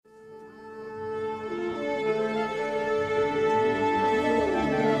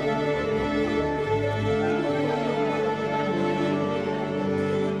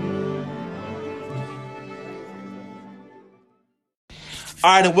All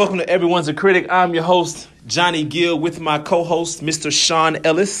right, and welcome to Everyone's a Critic. I'm your host, Johnny Gill, with my co-host, Mr. Sean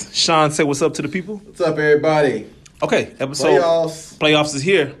Ellis. Sean, say what's up to the people. What's up, everybody? Okay, Playoffs is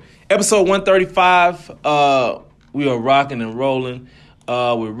here. Episode 135. We are rocking and rolling.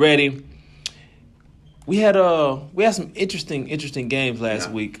 We're ready. We had some interesting games last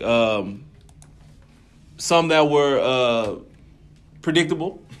week. Some that were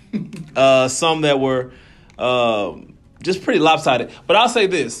predictable. Some that were just pretty lopsided. But I'll say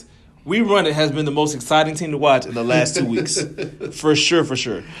this. We Run It has been the most exciting team to watch in the last 2 weeks. For sure.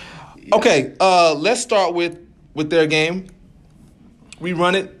 Yeah. Okay, let's start with their game. We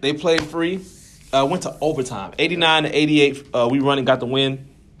Run It. They played free. Went to overtime. 89-88. We Run It got the win.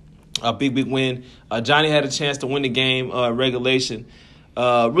 A big win. Johnny had a chance to win the game regulation.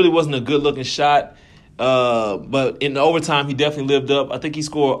 Really wasn't a good-looking shot. But in the overtime, he definitely lived up. I think he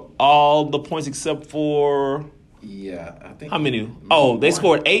scored all the points except for... Yeah, I think... How many? Oh, they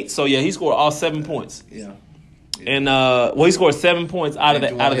scored 8. So, yeah, he scored all 7 points. Yeah. And, he scored 7 points out of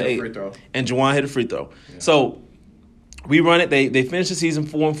the 8. Free throw. And Juwan hit a free throw. Yeah. So, We Run It. They finished the season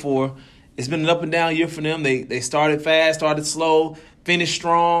 4-4. It's been an up-and-down year for them. They started fast, started slow, finished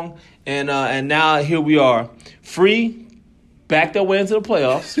strong, and now here we are. Free, backed their way into the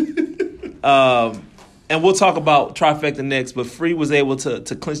playoffs. And we'll talk about trifecta next, but Free was able to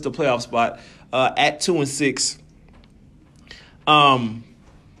clinch the playoff spot at 2-6.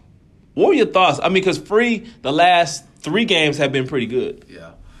 What were your thoughts? I mean, because Free, the last 3 games have been pretty good.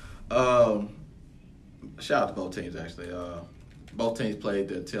 Yeah. Shout out to both teams, actually. Both teams played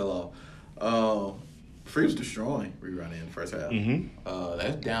their tail off. Free was destroying Rerun in the first half. Mm-hmm.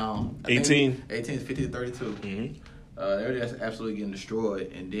 That's down. 18. 18 is 50-32. Mm-hmm. They were just absolutely getting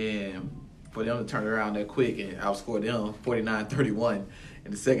destroyed. And then for them to turn it around that quick and outscore them 49-31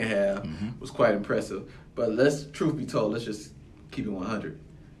 in the second half was quite impressive. But truth be told, let's just keep it 100.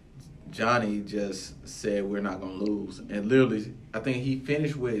 Johnny just said we're not going to lose. And literally, I think he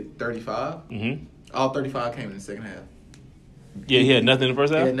finished with 35. Mm-hmm. All 35 came in the second half. Yeah, he had nothing in the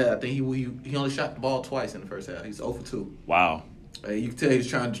first half? I think he only shot the ball twice in the first half. He's 0 for 2. Wow. You can tell he's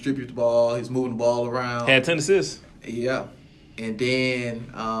trying to distribute the ball. He's moving the ball around. Had 10 assists. Yeah. And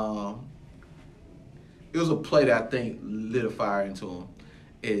then it was a play that I think lit a fire into him.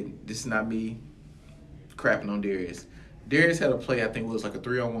 And this is not me crapping on Darius. Darius had a play I think was like a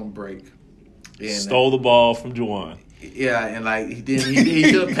 3-on-1 break. And, stole the ball from Juwan. Yeah, and like he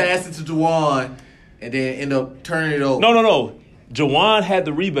should have passed it to Juwan and then end up turning it over. No. Juwan had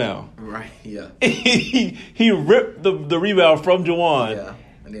the rebound. Right, yeah. he ripped the rebound from Juwan. Yeah,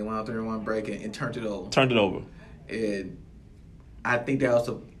 and then went out 3-on-1 break and turned it over. And I think that was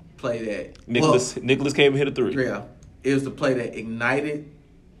a play that... Nicholas came and hit a 3. Yeah, it was the play that ignited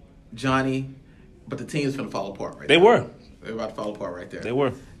Johnny, but the team was going to fall apart right there. They were about to fall apart right there. They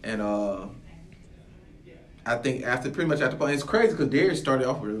were. And I think after playing, it's crazy because Darius started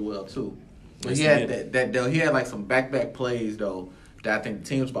off really well too. But he had he had like some back plays though that I think the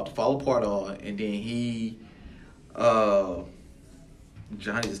team was about to fall apart on, and then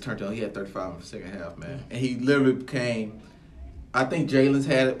Johnny just turned on. He had 35 in the second half, man, and he literally became. I think Jalen's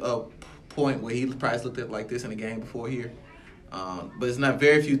had a point where he probably looked at it like this in a game before here, but it's not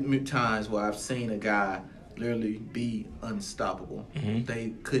very few times where I've seen a guy literally be unstoppable. Mm-hmm.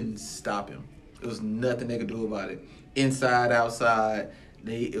 They couldn't stop him. There was nothing they could do about it. Inside, outside,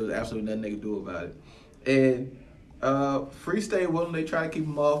 it was absolutely nothing they could do about it. And Free stayed with him. They tried to keep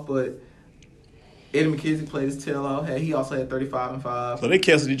him off, but Eddie McKissick played his tail off. He also had 35 and 5. So they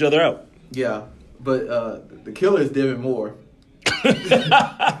canceled each other out. Yeah, but the killer is Devin Moore.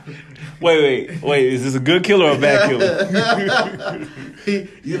 Wait. Is this a good killer or a bad killer?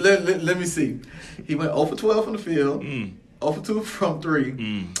 Let me see. He went 0 for 12 from the field, 0 for 2 from 3.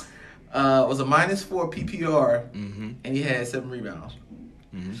 Was a -4 PPR, and he had 7 rebounds.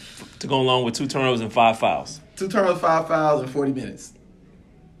 To go along with 2 turnovers and 5 fouls. 2 turnovers, 5 fouls in 40 minutes.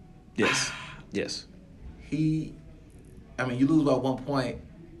 Yes. You lose by 1 point.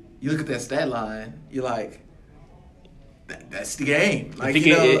 You look at that stat line, you're like, that's the game. Like,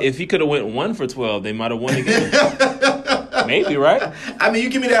 if he could have went 1 for 12, they might have won the game. Maybe, right? I mean, you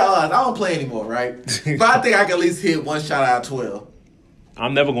give me that odds. I don't play anymore, right? But I think I can at least hit 1 shot out of 12.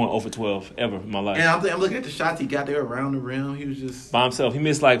 I'm never going 0 for 12 ever in my life. And I'm looking at the shots he got there around the rim. He was just... by himself. He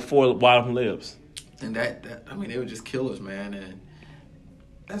missed like 4 wide open layups. And they were just killers, man. And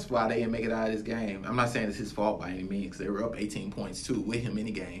that's why they didn't make it out of this game. I'm not saying it's his fault by any means, because they were up 18 points, too, with him in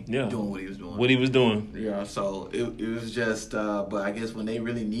the game, doing what he was doing. Yeah, so it was just... but I guess when they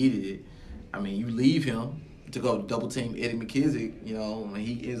really needed it, you leave him to go double team Eddie McKissick, when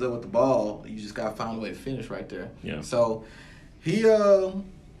he ends up with the ball, you just got to find a way to finish right there. Yeah. So... He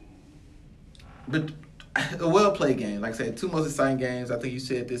but a well played game. Like I said, 2 most exciting games. I think you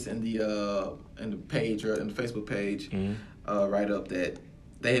said this in the page or in the Facebook page, right up that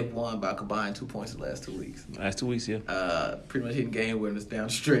they have won by combined 2 points in the last 2 weeks. Last 2 weeks, yeah. Pretty much hitting game winners down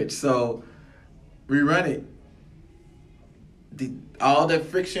the stretch. So rerun it. All that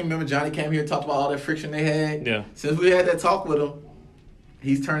friction. Remember, Johnny came here and talked about all that friction they had. Yeah. Since we had that talk with him,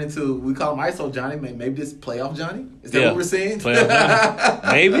 he's turned into, we call him ISO Johnny. Maybe this playoff Johnny. Is that what we're seeing? Playoff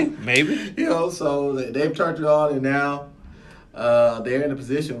Johnny. Maybe. You know, so they've turned it on, and now they're in a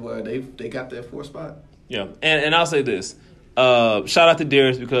position where they got that 4th spot. Yeah, and I'll say this. Shout out to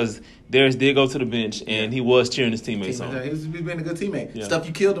Darius, because Darius did go to the bench and he was cheering his teammates on. He's been a good teammate. Yeah. Stuff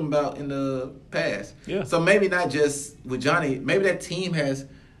you killed him about in the past. Yeah. So maybe not just with Johnny. Maybe that team has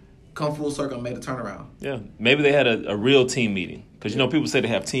come full circle and made a turnaround. Yeah. Maybe they had a real team meeting, because people say they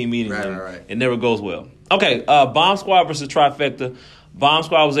have team meetings and it never goes well. Okay. Bomb Squad versus Trifecta. Bomb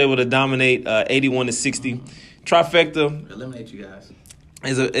Squad was able to dominate 81-60. Trifecta eliminate you guys.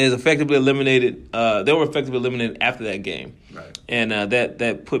 Is effectively eliminated. They were effectively eliminated after that game, right? And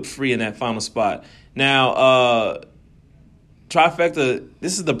that put Free in that final spot. Now, Trifecta.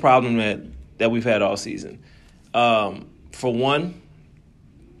 This is the problem that we've had all season. For one,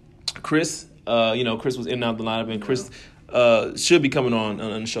 Chris. Chris was in and out the lineup, and Chris should be coming on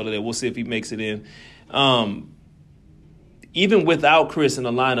the show today. We'll see if he makes it in. Even without Chris in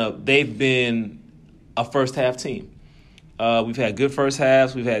the lineup, they've been a first half team. We've had good first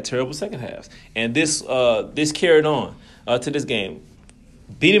halves. We've had terrible second halves. And this carried on to this game.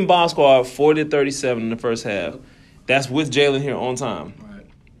 Beating Bomb Squad 40-37 in the first half. That's with Jalen here on time. Right.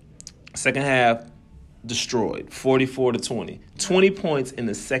 Second half, destroyed 44-20. 20 points in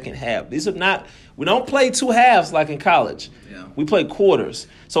the second half. These are not – we don't play 2 halves like in college. Yeah. We play quarters.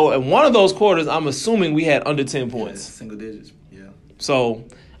 So in one of those quarters, I'm assuming we had under 10 points. Yeah, single digits, yeah. So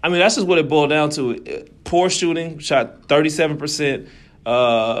 – that's just what it boiled down to. Poor shooting, shot 37%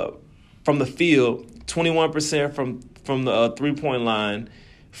 from the field, 21% from the 3-point line.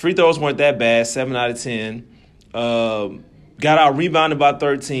 Free throws weren't that bad, 7 out of 10. Got out rebounded by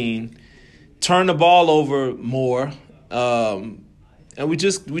 13. Turned the ball over more. And we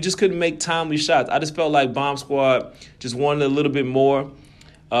just couldn't make timely shots. I just felt like Bomb Squad just wanted a little bit more.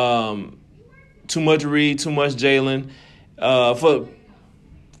 Too much Reed, too much Jalen.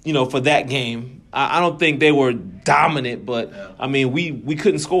 For that game, I don't think they were dominant, but we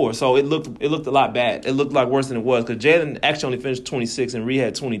couldn't score, so it looked a lot bad. It looked like worse than it was, because Jalen actually only finished 26 and Reed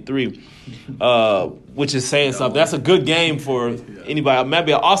had 23, which is saying something. That's a good game for anybody. It might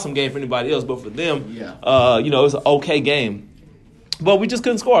be an awesome game for anybody else, but for them, it was an okay game. But we just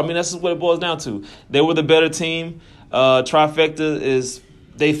couldn't score. That's just what it boils down to. They were the better team. Trifecta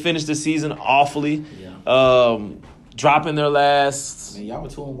they finished the season awfully. Dropping their last. Y'all were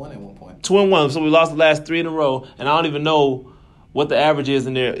 2-1 at one point. 2-1, so we lost the last 3 in a row, and I don't even know what the average is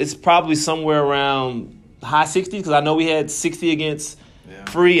in there. It's probably somewhere around high 60s, because I know we had 60 against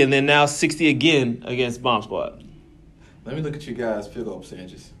Free, and then now 60 again against Bomb Squad. Let me look at you guys' field goal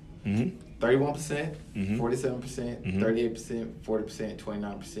percentages. 31%, 47%, 38%, 40%,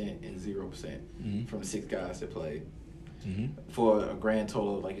 29%, and 0% from the 6 guys that played. For a grand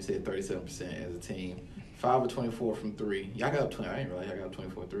total of, like you said, 37% as a team. 5 of 24 from 3. Y'all got up 20. I didn't realize y'all got up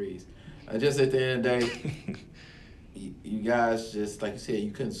 24 threes. Just at the end of the day, you guys just, like you said, you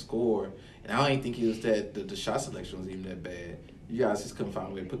couldn't score. And I don't even think it was that the shot selection was even that bad. You guys just couldn't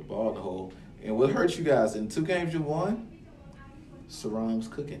find a way to put the ball in the hole. And what hurt you guys in 2 games you won, Saran was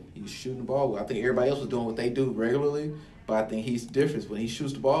cooking. He was shooting the ball well. I think everybody else was doing what they do regularly, but I think he's different. When he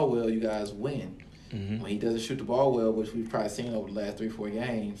shoots the ball well, you guys win. When he doesn't shoot the ball well, which we've probably seen over the last 3-4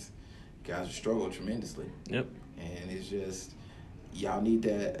 games, guys have struggled tremendously. Yep. And it's just, y'all need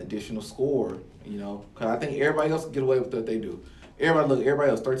that additional score, because I think everybody else can get away with what they do. Everybody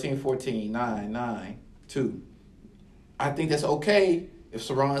else, 13, 14, 9, 9, 2. I think that's okay if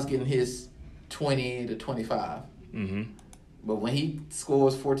Saran's getting his 20 to 25. But when he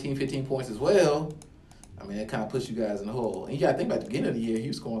scores 14, 15 points as well, it kind of puts you guys in the hole. And you got to think about the beginning of the year, he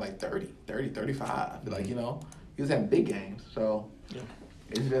was scoring like 30, 35. He was having big games. So,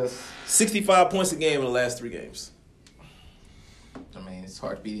 it's just 65 points a game in the last 3 games. It's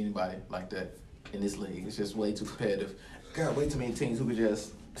hard to beat anybody like that in this league. It's just way too competitive. God, way too many teams who could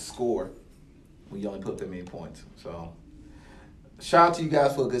just score when you only put that many points. So, shout out to you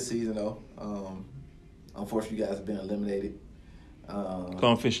guys for a good season, though. Unfortunately, you guys have been eliminated.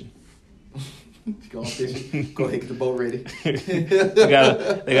 Going fishing. Going fishing. Go ahead, get the boat ready.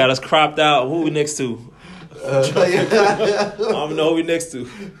 They got us cropped out. Who we next to? I don't know who we next to.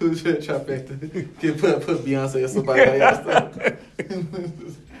 Who's your trifecta? Put Beyonce or somebody else.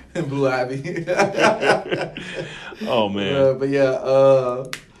 Blue Ivy. Oh man. But yeah.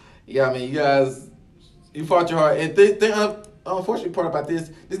 I mean, you guys, you fought your heart. And the unfortunate part about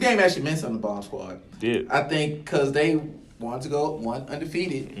this game actually meant something to Bomb Squad. Did. I think because they wanted to go, one,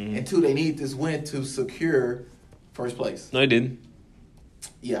 undefeated, and two, they need this win to secure first place. No, they didn't.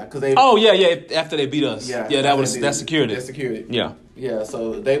 Yeah, because they. Oh yeah. After they beat us. Yeah, that secured it. That secured it. Yeah. Yeah,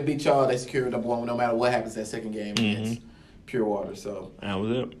 so they beat y'all. They secured number one no matter what happens that second game against Pure Water. So that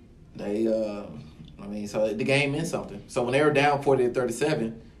was it. They, so the game meant something. So when they were down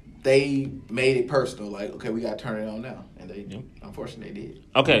 40-37, they made it personal. Like, okay, we got to turn it on now, and they, unfortunately, they did.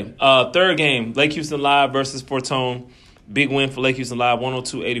 Okay, third game: Lake Houston Live versus Fortone. Big win for Lake Houston Live,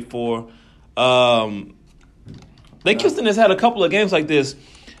 102-84. Lake Houston has had a couple of games like this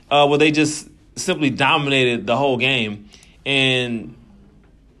where they just simply dominated the whole game. And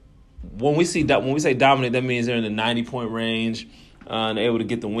when we say dominate, that means they're in the 90-point range and they're able to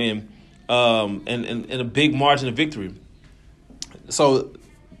get the win and a big margin of victory. So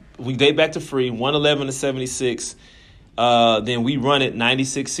we date back to free, 111-76. Then we run it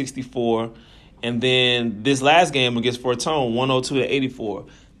 96-64. And then this last game against Fortone, 102-84.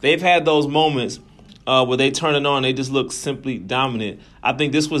 They've had those moments where they turn it on. They just look simply dominant. I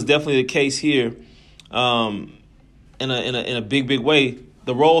think this was definitely the case here. In a big way.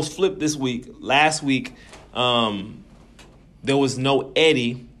 The roles flipped this week. Last week, there was no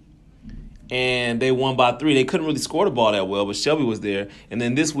Eddie, and they won by 3. They couldn't really score the ball that well, but Shelby was there. And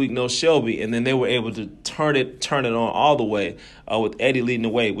then this week, no Shelby, and then they were able to turn it on all the way with Eddie leading the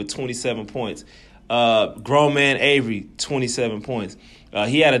way with 27 points. Grown man Avery, 27 points.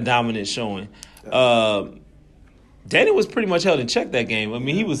 He had a dominant showing. Danny was pretty much held in check that game. I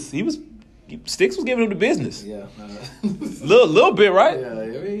mean, he was. Sticks was giving him the business. Yeah. little bit, right? Yeah, I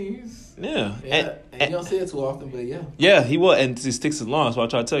mean, he's... Yeah. And you don't see it too often, but yeah. Yeah, he was. And Sticks is long, so I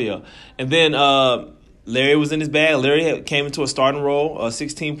try to tell y'all. And then Larry was in his bag. Larry came into a starting role,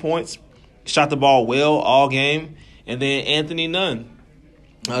 16 points. Shot the ball well all game. And then Anthony Nunn,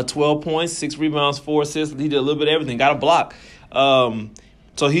 12 points, 6 rebounds, 4 assists. He did a little bit of everything. Got a block.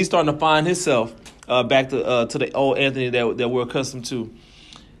 So he's starting to find himself back to the old Anthony that we're accustomed to.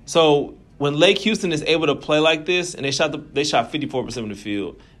 So when Lake Houston is able to play like this, and they shot 54% of the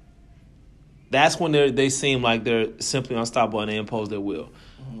field, that's when they seem like they're simply unstoppable and they impose their will.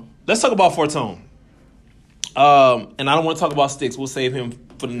 Mm-hmm. Let's talk about Fortone. And I don't want to talk about Sticks. We'll save him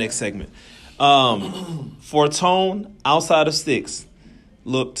for the next segment. Fortone, outside of Sticks,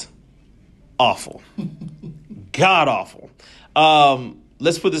 looked awful. God awful.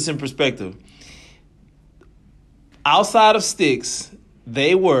 Let's put this in perspective. Outside of Sticks,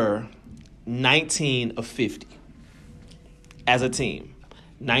 they were 19 of 50 as a team.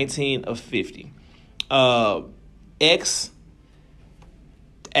 19 of 50. X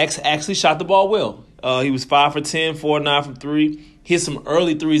actually shot the ball well. He was 5 for 10, 4 of 9 from 3. Hit some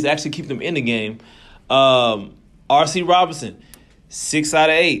early threes to actually keep them in the game. R.C. Robinson, 6 out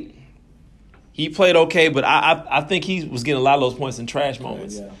of 8. He played okay, but I think he was getting a lot of those points in trash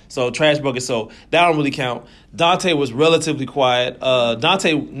moments. Yeah. So trash buckets, so that don't really count. Dante was relatively quiet.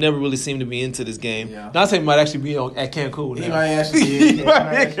 Dante never really seemed to be into this game. Yeah. Dante might actually be at Cancun now. He might actually be. He might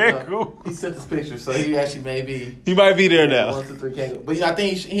be at Cancun. He sent this picture, so he actually may be. He might be there now. 1 to 3 Cancun. But I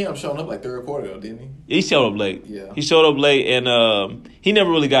think he ended up showing up like third quarter, though, didn't he? He showed up late. Yeah. He showed up late, and he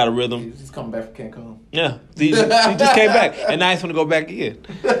never really got a rhythm. He was just coming back from Cancun. Yeah. He just came back, and now he's going to go back again.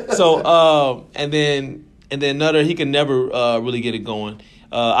 So, and then Nutter, he can never really get it going.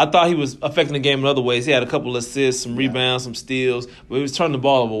 I thought he was affecting the game in other ways. He had a couple of assists, some rebounds, some steals, but he was turning the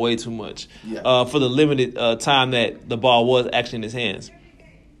ball over way too much for the limited time that the ball was actually in his hands.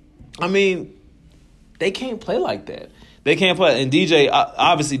 I mean, they can't play like that. They can't play. And DJ,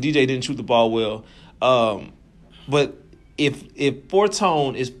 obviously, DJ didn't shoot the ball well. But if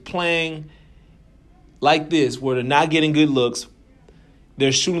Fortone is playing like this, where they're not getting good looks,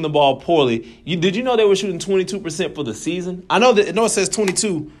 they're shooting the ball poorly. Did you know they were shooting 22% for the season? I know it says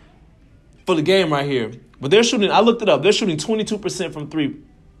 22 for the game right here, but they're shooting. I looked it up. They're shooting 22% from 3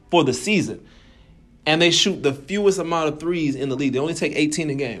 for the season, and they shoot the fewest amount of threes in the league. They only take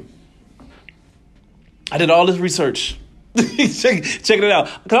 18 a game. I did all this research, checking it out,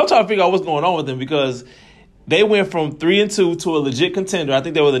 because I'm trying to figure out what's going on with them, because they went from 3-2 to a legit contender. I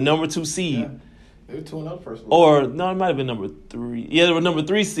think they were the number 2 seed. Yeah. They were 2-0 first. Or, no, it might have been number 3. Yeah, they were number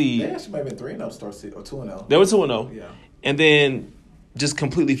 3 seed. They actually might have been 3-0 start seed, or 2-0. They were 2-0. Yeah. And then just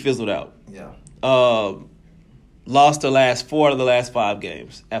completely fizzled out. Yeah. Lost the last 4 out of the last 5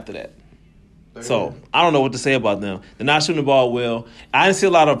 games after that. So, I don't know what to say about them. They're not shooting the ball well. I didn't see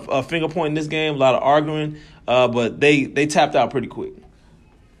a lot of finger pointing in this game, a lot of arguing, but they tapped out pretty quick.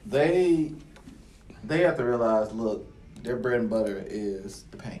 They have to realize, look, their bread and butter is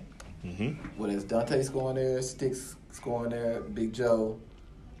the paint. Mm-hmm. Whether it's Dante scoring there, Sticks scoring there, Big Joe,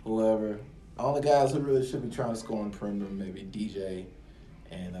 whoever. All the guys who really should be trying to score on perimeter, maybe DJ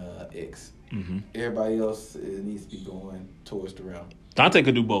and X. Mm-hmm. Everybody else needs to be going towards the rim. Dante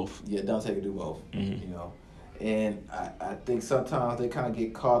could do both. Yeah, Dante could do both. Mm-hmm. You know, and I think sometimes they kind of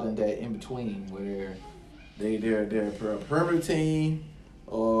get caught in that in between where they're a perimeter team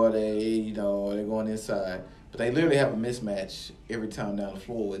or they're going inside, but they literally have a mismatch every time down the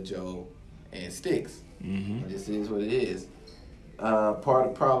floor with Joe and Sticks. Mm-hmm. And this is what it is. Part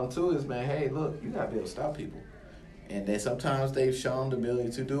of the problem too is, man, hey, look, you gotta be able to stop people, and then sometimes they've shown the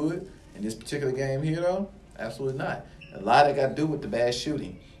ability to do it. In this particular game here, though, absolutely not. A lot of it got to do with the bad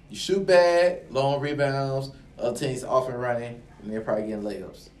shooting. You shoot bad, long rebounds, other teams off and running, and they're probably getting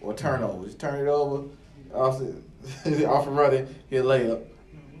layups or turnovers. You turn it over, off and running, get a layup.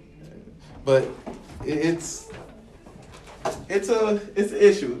 But it's an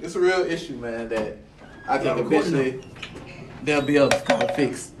issue. It's a real issue, man, that I think eventually they'll be able to kind of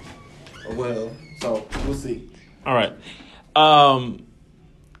fix. Well, so we'll see. All right.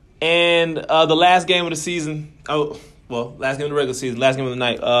 And the last game of the season, last game of the regular season, last game of the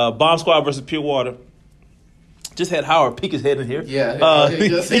night, Bomb Squad versus Pure Water. Just had Howard peek his head in here. Yeah.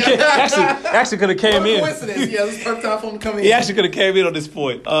 He actually could have came in. Coincidence. Yeah, this is the first time for him to come in. He actually could have came in on this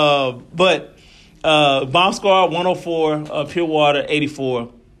point. But Bomb Squad 104, Pure Water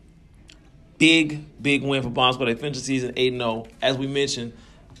 84. Big win for Bomb Squad. They finished the season 8-0. As we mentioned,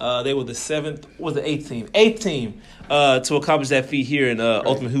 they were the eighth team to accomplish that feat here in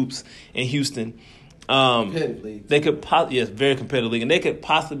Ultimate Hoops in Houston. Competitive league. They could very competitive league, and they could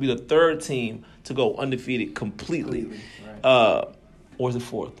possibly be the third team to go undefeated completely. Right. Or is it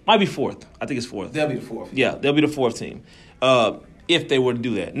fourth? Might be fourth. I think it's fourth. They'll be the fourth. Yeah, they'll be the fourth team if they were to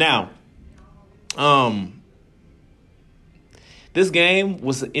do that. Now, this game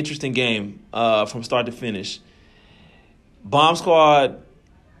was an interesting game from start to finish. Bomb Squad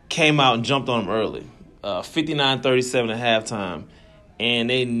came out and jumped on them early, 59-37 at halftime, and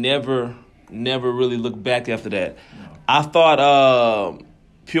they never really looked back after that. No. I thought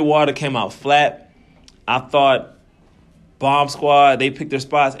Pure Water came out flat. I thought Bomb Squad, they picked their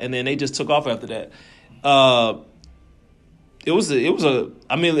spots, and then they just took off after that. It was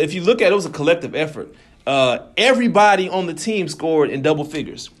if you look at it, it was a collective effort. Everybody on the team scored in double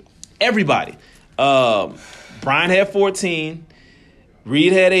figures. Everybody. Brian had 14.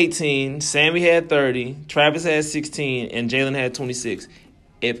 Reed had 18, Sammy had 30, Travis had 16, and Jalen had 26.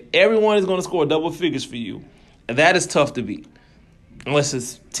 If everyone is going to score double figures for you, that is tough to beat, unless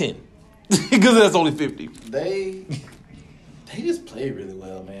it's 10, because that's only 50. They just played really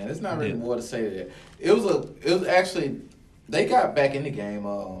well, man. There's not really more to say to that. It was actually they got back in the game.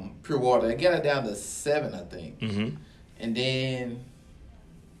 Pure Water, they got it down to 7, I think, and then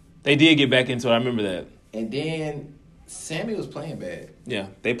they did get back into it. I remember that, and then Sammy was playing bad. Yeah,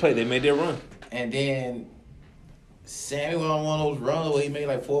 they played. They made their run. And then Sammy went on one of those runs where he made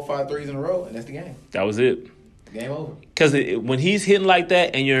like 4 or 5 threes in a row, and that's the game. That was it. Game over. Because when he's hitting like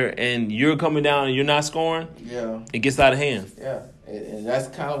that, and you're coming down and you're not scoring, it gets out of hand. Yeah, and that's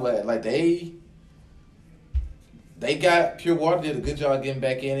kind of what they got. Pure Water did a good job getting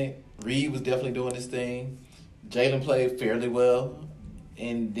back in it. Reed was definitely doing his thing. Jalen played fairly well.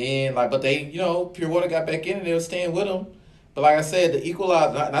 And then, Pure Water got back in and they were staying with him. But like I said, the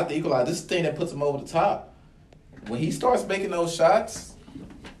equalizer, not the equalizer, this is the thing that puts him over the top. When he starts making those shots,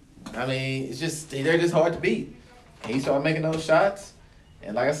 I mean, they're just hard to beat. And he started making those shots.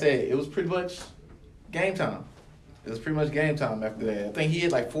 And like I said, it was pretty much game time. It was pretty much game time after that. I think he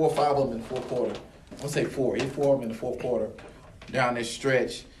hit like 4 or 5 of them in the fourth quarter. I'm going to say 4. He hit 4 of them in the fourth quarter down this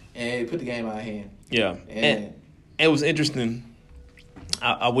stretch. And he put the game out of hand. Yeah. And it was interesting.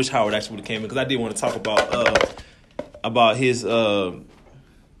 I wish Howard actually would have came in because I did want to talk about his about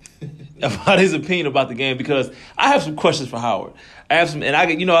his opinion about the game because I have some questions for Howard. I have some, and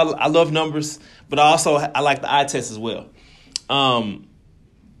I love numbers, but I like the eye test as well.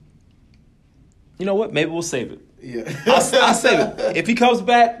 You know what? Maybe we'll save it. Yeah, I'll save it. If he comes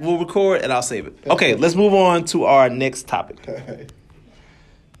back, we'll record and I'll save it. Okay, let's move on to our next topic.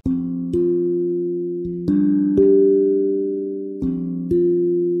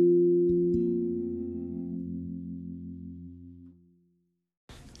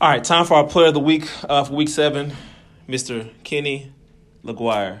 All right, time for our player of the week for week 7, Mr. Kenny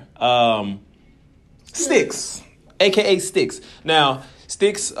LaGuire. Sticks, a.k.a. Sticks. Now,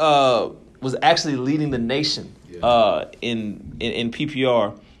 Sticks was actually leading the nation in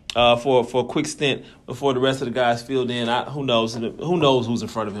PPR for a quick stint before the rest of the guys filled in. Who knows who's in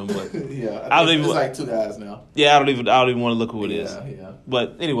front of him? But yeah, I think it's like two guys now. Yeah, I don't even want to look who it is. Yeah.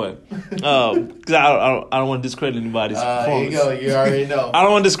 But anyway, because I don't want to discredit anybody's performance. There you go. You already know. I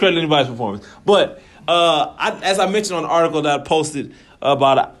don't want to discredit anybody's performance. But as I mentioned on the article that I posted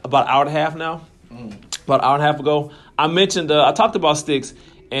about an hour and a half now, about an hour and a half ago, I mentioned I talked about Sticks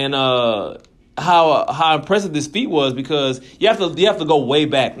and how impressive this feat was, because you have to go way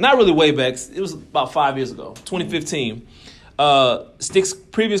back. Not really way back. It was about 5 years ago, 2015. Sticks'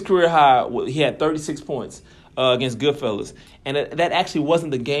 previous career high, he had 36 points against Goodfellas, and that actually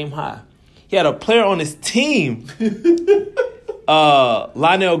wasn't the game high. He had a player on his team,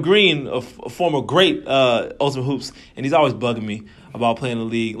 Lionel Green, a former great Ultimate Hoops, and he's always bugging me about playing in the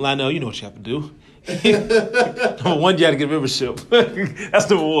league. Lionel, you know what you have to do. Number one, you got to get a membership. That's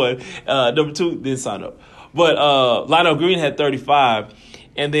number one. Number two, then sign up. But Lionel Green had 35.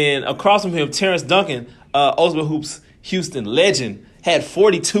 And then across from him, Terrence Duncan, Ultimate Hoops Houston legend, had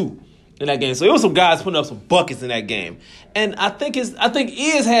 42 in that game. So it was some guys putting up some buckets in that game. And I think Iz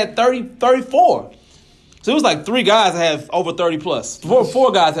had 34. So it was like three guys that had over 30 plus.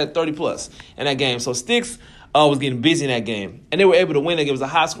 Four guys had 30 plus in that game. So Sticks was getting busy in that game. And they were able to win it. It was a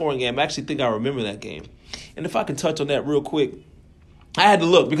high-scoring game. I actually think I remember that game. And if I can touch on that real quick, I had to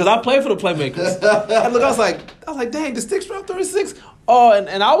look because I played for the Playmakers. I was like, dang, the Sticks dropped 36? Oh,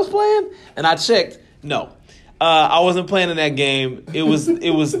 and I was playing? And I checked. No. I wasn't playing in that game. It was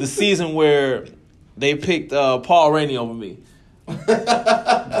the season where they picked Paul Rainey over me.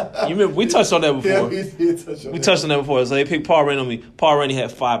 You remember, we touched on that before. Yeah, we did touch on that. We touched on that before. So they picked Paul Rainey on me. Paul Rainey had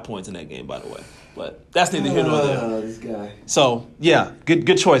 5 points in that game, by the way. But that's neither here nor there. Oh, this guy. So, yeah,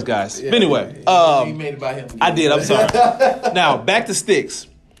 good choice, guys. Yeah, but anyway. you made it by him. I did, I'm sorry. Now, back to Sticks.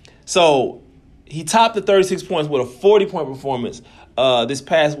 So, he topped the 36 points with a 40-point performance this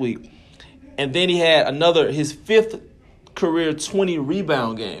past week. And then he had his fifth career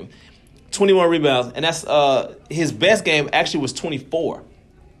 20-rebound game. 21 rebounds. And that's his best game actually was 24.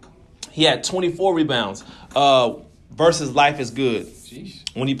 He had 24 rebounds versus Life is Good. Jeez.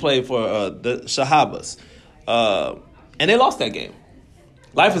 When he played for the Shahabas. And they lost that game.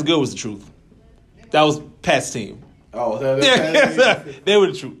 Life is Good was the truth. That was Pat's team. Oh, they were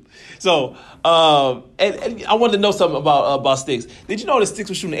the truth. So, and I wanted to know something about Sticks. Did you know that Sticks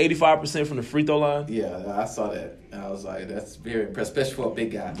was shooting 85% from the free throw line? Yeah, I saw that. I was like, that's very impressive, especially for a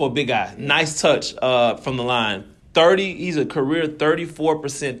big guy. For a big guy. Nice touch from the line. He's a career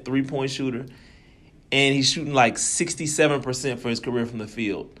 34% three-point shooter. And he's shooting like 67% for his career from the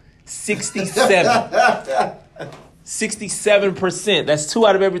field. 67%. That's 2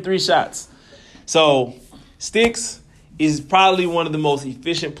 out of every 3 shots. So, Sticks is probably one of the most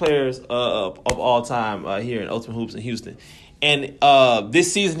efficient players of all time here in Ultimate Hoops in Houston. And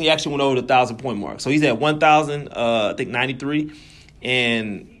this season, he actually went over the 1,000-point mark. So, he's at 1,093.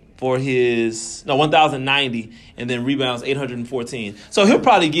 And for 1,090, and then rebounds 814. So he'll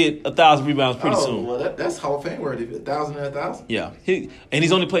probably get 1,000 rebounds pretty soon. Well, that's Hall of Fame worthy. 1,000 and 1,000. Yeah, and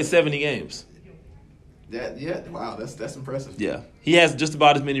he's only played 70 games. Wow, that's impressive. Yeah, he has just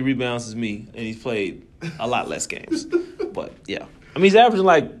about as many rebounds as me, and he's played a lot less games. But yeah, I mean he's averaging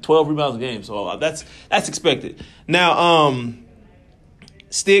like 12 rebounds a game, so that's expected. Now,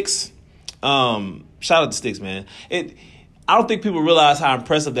 Sticks, shout out to Sticks, man. I don't think people realize how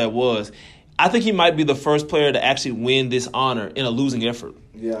impressive that was. I think he might be the first player to actually win this honor in a losing effort.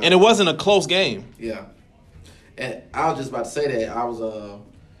 Yeah. And it wasn't a close game. Yeah. And I was just about to say that. I was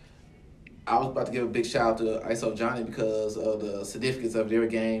about to give a big shout out to ISO Johnny because of the significance of their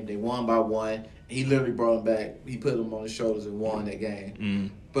game. They won by 1. He literally brought them back. He put them on his shoulders and won that game. Mm.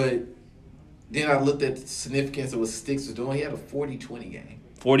 But then I looked at the significance of what Sticks was doing. He had a 40-20 game.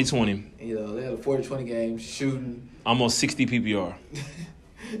 40-20. You know, they had a 40-20 game shooting. Almost 60 PPR.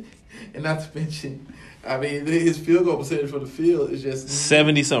 And not to mention, I mean, his field goal percentage for the field is just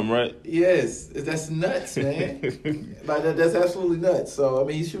 70-something, right? Yes, that's nuts, man. Like that's absolutely nuts. So I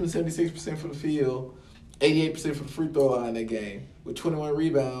mean, he's shooting 76% from the field, 88% from the free throw line in that game, with 21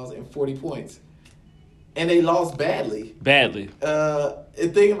 rebounds and 40 points, and they lost badly. Badly. And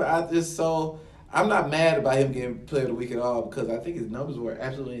thinking about I'm not mad about him getting Player of the Week at all because I think his numbers were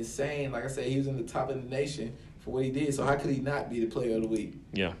absolutely insane. Like I said, he was in the top of the nation for what he did. So how could he not be the Player of the Week?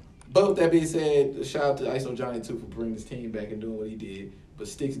 Yeah. But with that being said, shout out to ISO Johnny, too, for bringing his team back and doing what he did. But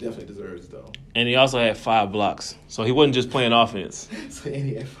Sticks definitely deserves it, though. And he also had 5 blocks. So he wasn't just playing offense. And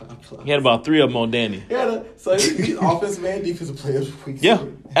he had 5 blocks. He had about 3 of them on Danny. Yeah, so he's offensive and defensive player of the week. Yeah,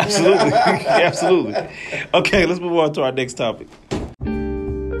 absolutely. Absolutely. Okay, let's move on to our next topic.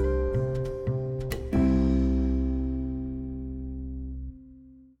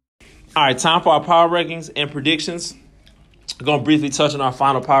 All right, time for our power rankings and predictions. We're going to briefly touch on our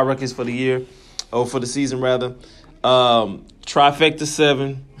final power rankings for the year, or for the season, rather. Trifecta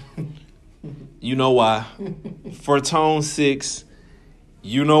 7. You know why. Fortone 6.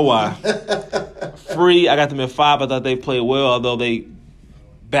 You know why. Free, I got them at 5. I thought they played well, although they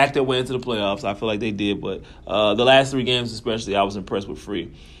backed their way into the playoffs. I feel like they did, but the last 3 games especially, I was impressed with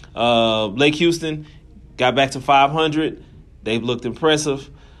Free. Lake Houston got back to 500. They've looked impressive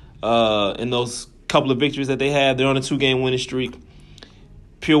in those couple of victories that they had. They're on a 2-game winning streak.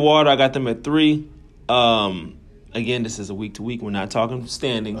 Pure Water, I got them at 3. Again, this is a week-to-week. We're not talking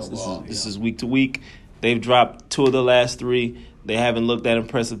standings. This is week-to-week. They've dropped 2 of the last 3. They haven't looked that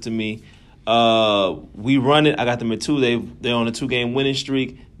impressive to me. We Run It, I got them at 2. They're on a 2-game winning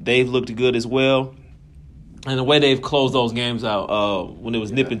streak. They've looked good as well. And the way they've closed those games out when it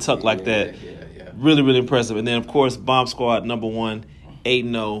was nip and tuck like that, really, really impressive. And then, of course, Bomb Squad, number 1,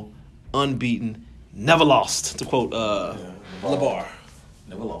 8-0, unbeaten, never lost, to quote LeVar.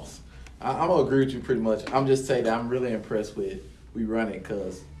 Never lost. I'm going to agree with you pretty much. I'm just saying that I'm really impressed with We Run It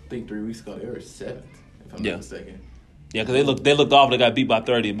because I think 3 weeks ago they were 7th, if I'm not mistaken. Yeah, because they looked awful. They got beat by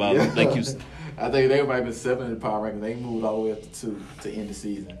 30 by Lake Houston. I think they might have been 7th in the power ranking. They moved all the way up to 2 to end the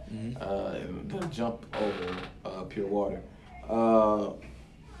season. And jump over Pure Water.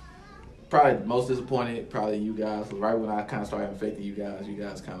 Probably most disappointed, probably you guys. Right when I kind of started having faith in you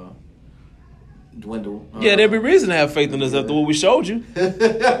guys kind of dwindle. Yeah, there'd be reason to have faith in us after what we showed you for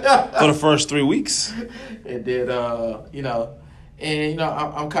the first 3 weeks. And then,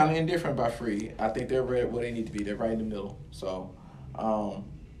 I'm kind of indifferent about Free. I think they're right where they need to be. They're right in the middle. So, I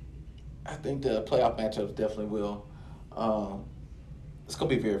think the playoff matchups definitely will. It's going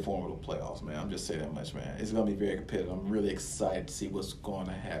to be very formidable playoffs, man. I'm just saying that much, man. It's going to be very competitive. I'm really excited to see what's going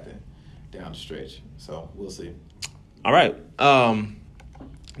to happen down the stretch. So, we'll see. All right. Now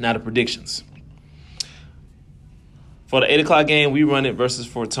the predictions. For the 8 o'clock game, We Run It versus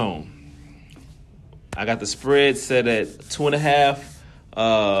Fortone. I got the spread set at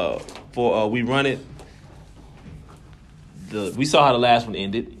 2.5 for We Run It. We saw how the last one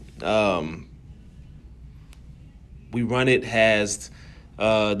ended. We Run It has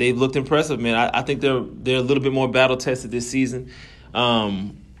they've looked impressive, man. I think they're a little bit more battle tested this season.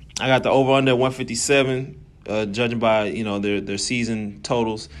 I got the over under 157, judging by their season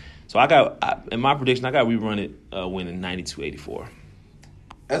totals. So in my prediction, I got We Run It winning 92-84.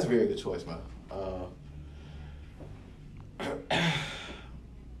 That's a very good choice, man.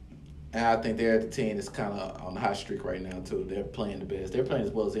 And I think they're the team that's kind of on the hot streak right now, too. They're playing the best. They're playing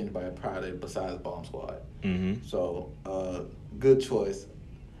as well as anybody probably besides Bomb Squad. Mm-hmm. So, good choice.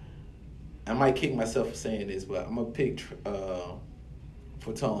 I might kick myself for saying this, but I'm going to pick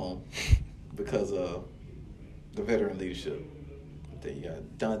Fortone because of the veteran leadership. Then you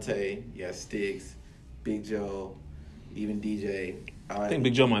got Dante, you got Sticks, Big Joe, even DJ. I think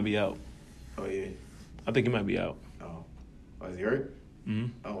Big Joe might be out. Oh, yeah? I think he might be out. Oh, is he hurt? Mm-hmm.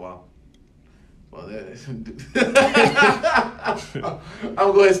 Oh, wow. Well, I'm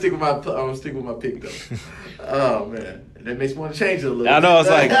gonna go ahead and stick with my pick though. Oh man, that makes me want to change it a little. I know, it's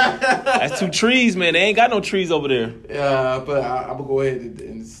like that's 2 trees, man. They ain't got no trees over there. Yeah, but I'm gonna go ahead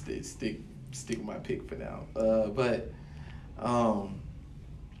and stick with my pick for now.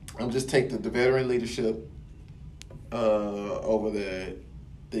 I'm just take the veteran leadership over the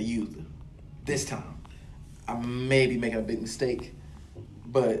youth this time. I may be making a big mistake.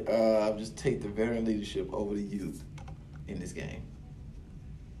 But I'll just take the veteran leadership over the youth in this game.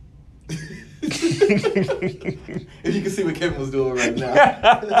 If you can see what Kevin was doing right now.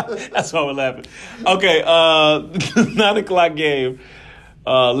 That's why we're laughing. Okay, 9 o'clock game.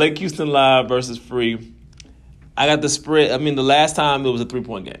 Lake Houston Live versus Free. I got the spread. I mean, the last time it was a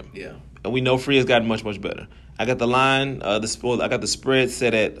 3-point game. Yeah. And we know Free has gotten much, much better. I got the line, I got the spread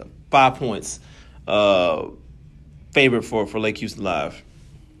set at 5 points. Favorite for Lake Houston Live.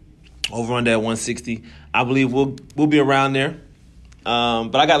 Over under at 160. I believe we'll be around there.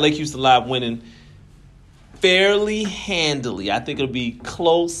 But I got Lake Houston Live winning fairly handily. I think it'll be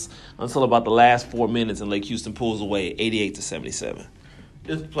close until about the last 4 minutes, and Lake Houston pulls away 88-77.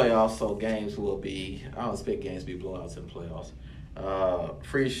 This playoffs, so games will be. I don't expect games to be blowouts in the playoffs.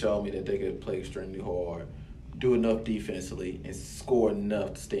 Free showed me that they could play extremely hard, do enough defensively, and score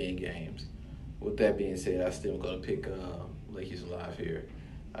enough to stay in games. With that being said, I still going to pick Lake Houston Live here.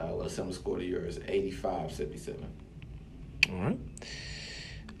 With a similar score to yours, 85-77. All right.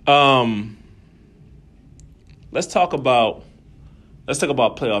 Let's talk about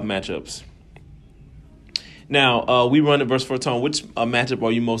playoff matchups. Now, We Run It versus Fortone. Which matchup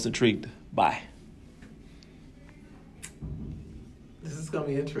are you most intrigued by? This is gonna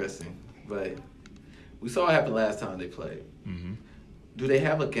be interesting. But we saw what happened last time they played. Mm-hmm. Do they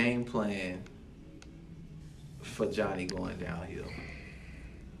have a game plan for Johnny going downhill?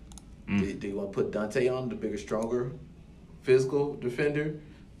 Do you want to put Dante on, the bigger, stronger, physical defender?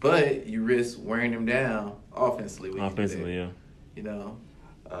 But you risk wearing him down offensively. Offensively, yeah. You know,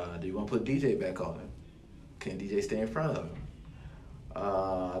 do you want to put DJ back on him? Can DJ stay in front of him?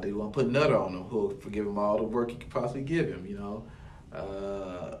 Do you want to put Nutter on him, who will forgive him all the work you could possibly give him? You know,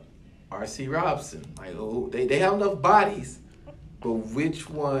 R.C. Robinson. Like, they have enough bodies, but which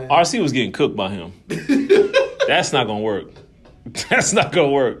one? R.C. was getting cooked by him. That's not gonna work. That's not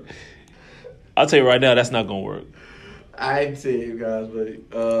gonna work. I'll tell you right now, that's not gonna work. I didn't say it, guys,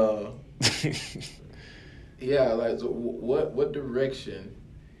 but yeah, like so what direction?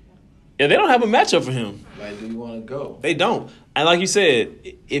 Yeah, they don't have a matchup for him. Like, do you want to go? They don't. And like you said,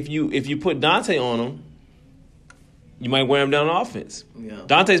 if you put Dante on him, you might wear him down on offense. Yeah.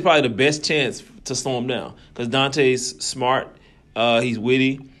 Dante's probably the best chance to slow him down because Dante's smart. He's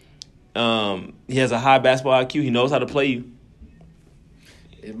witty. He has a high basketball IQ. He knows how to play you.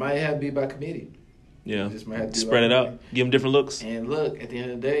 It might have to be by committee. Yeah. It just might have to spread it out. Give him different looks. And look, at the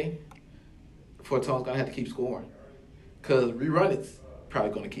end of the day, Fortone's going to have to keep scoring. Because Rerun is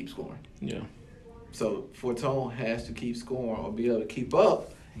probably going to keep scoring. Yeah. So Fortone has to keep scoring or be able to keep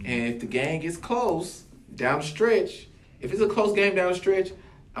up. Mm-hmm. And if the game gets close down the stretch, if it's a close game down the stretch,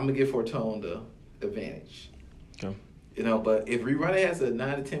 I'm going to give Fortone the advantage. Okay. You know, but if Rerun has a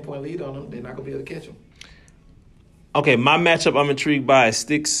 9 to 10 point lead on them, they're not going to be able to catch them. Okay, my matchup I'm intrigued by is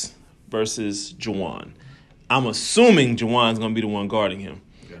Sticks versus Juwan. I'm assuming Juwan's going to be the one guarding him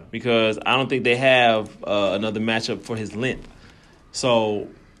because I don't think they have another matchup for his length. So,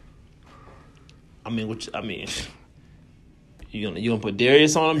 you gonna put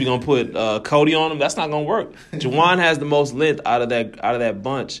Darius on him? You gonna put Cody on him? That's not gonna work. Juwan has the most length out of that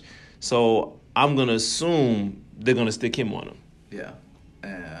bunch, so I'm gonna assume they're gonna stick him on him. Yeah.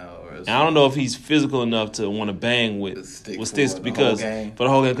 And I don't know if he's physical enough to want to bang with Sticks because for the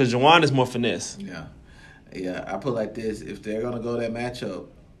whole game, because Juwan is more finesse. Yeah. I put it like this: if they're gonna go that matchup,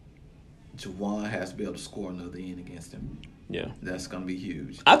 Juwan has to be able to score another end against him. Yeah, that's gonna be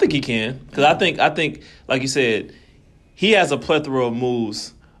huge. I think he can because I think like you said, he has a plethora of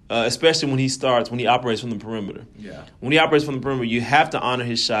moves, especially when he operates from the perimeter. Yeah, when he operates from the perimeter, you have to honor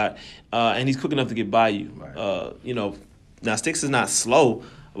his shot, and he's quick enough to get by you. Right. Now Sticks is not slow.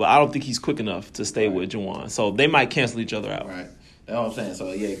 But I don't think he's quick enough to stay with Juwan. So they might cancel each other out. Right. That's what I'm saying.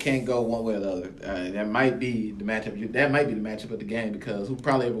 So, yeah, it can't go one way or the other. That might be the matchup. That might be the matchup of the game because who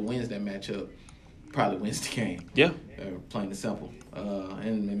probably ever wins that matchup probably wins the game. Yeah. Plain and simple.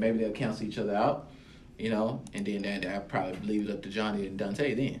 And maybe they'll cancel each other out, and then that probably leave it up to Johnny and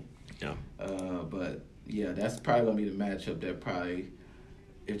Dante then. Yeah. But, yeah, that's probably going to be the matchup that probably,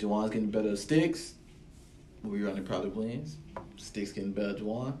 if Juwan's getting better at Sticks, Rerun probably wins. Sticks getting better at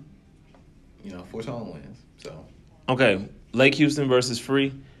Juwan. Fortone wins. So okay, Lake Houston versus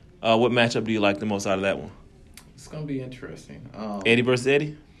Free. What matchup do you like the most out of that one? It's gonna be interesting. Eddie versus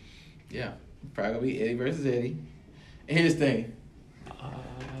Eddie. Yeah, probably gonna be Eddie versus Eddie. And here's the thing.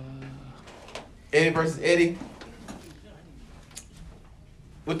 Eddie versus Eddie.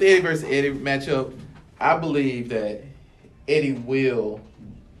 With the Eddie versus Eddie matchup, I believe that Eddie will.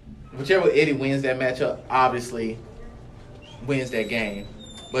 Whichever Eddie wins that matchup, obviously wins that game.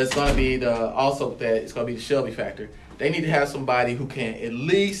 But it's gonna be it's gonna be the Shelby factor. They need to have somebody who can at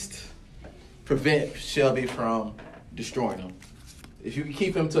least prevent Shelby from destroying them. If you can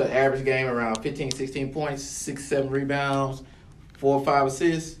keep him to an average game around 15, 16 points, 6, 7 rebounds, 4 or 5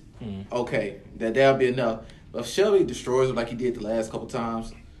 assists, okay, that'll be enough. But if Shelby destroys him like he did the last couple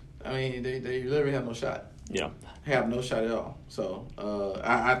times, I mean, they literally have no shot. Yeah. Have no shot at all. So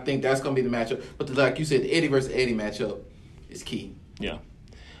I think that's going to be the matchup. But like you said, the Eddie versus Eddie matchup is key. Yeah.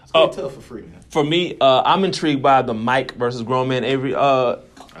 It's going to be tough for Free, man. For me, I'm intrigued by the Mike versus Grown Man Avery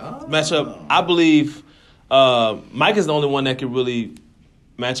matchup. I believe Mike is the only one that can really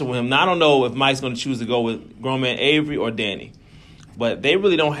match up with him. Now, I don't know if Mike's going to choose to go with Grown Man Avery or Danny. But they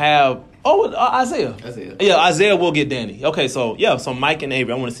really don't have... Isaiah. Yeah, Isaiah will get Danny. Okay, so Mike and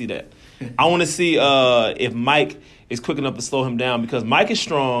Avery, I want to see that. I want to see if Mike is quick enough to slow him down because Mike is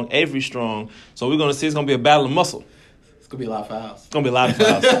strong, Avery's strong. So we're going to see it's going to be a battle of muscle. It's going to be a lot of fouls. It's going to be a lot of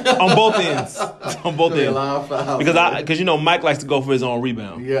fouls on both ends. On both ends. A lot of fouls. Because Mike likes to go for his own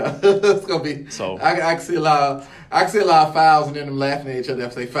rebound. Yeah, it's going to be. So I can see a lot of fouls and then them laughing at each other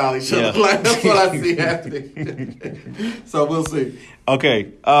after they foul each other. Like, that's what I see happening. So we'll see.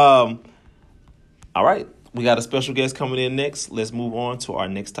 Okay. All right. We got a special guest coming in next. Let's move on to our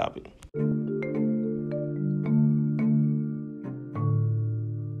next topic.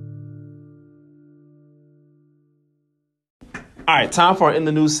 right, time for our In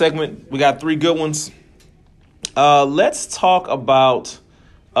the News segment. We got 3 good ones. Let's talk about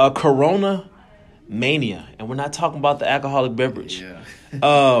Corona mania, and we're not talking about the alcoholic beverage. Yeah.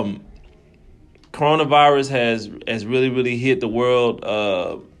 Coronavirus has really, really hit the world.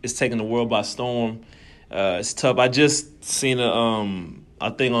 It's taken the world by storm. It's tough. I just seen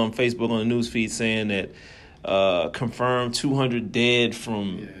a thing on Facebook on the news feed saying that confirmed 200 dead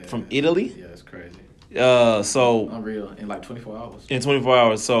from Italy. Yeah, it's crazy. So unreal in like 24 hours. In 24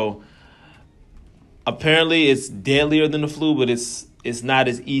 hours. So apparently it's deadlier than the flu, but it's not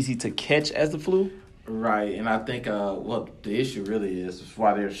as easy to catch as the flu. Right, and I think what the issue really is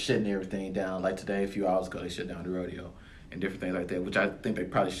why they're shutting everything down. Like today, a few hours ago, they shut down the rodeo and different things like that, which I think they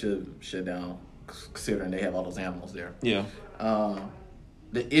probably should shut down considering they have all those animals there. Yeah.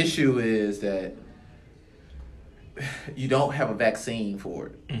 The issue is that you don't have a vaccine for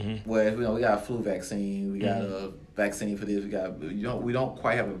it. Mm-hmm. Where we got a flu vaccine, we got a vaccine for this, we don't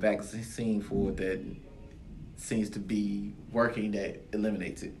quite have a vaccine for it that seems to be working that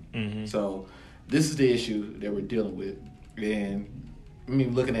eliminates it. Mm-hmm. So this is the issue that we're dealing with. And I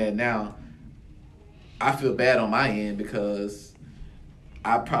mean, looking at it now, I feel bad on my end because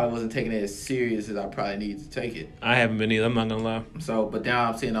I probably wasn't taking it as serious as I probably needed to take it. I haven't been either. I'm not gonna lie. So, but now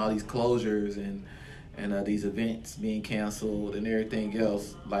I'm seeing all these closures and these events being canceled and everything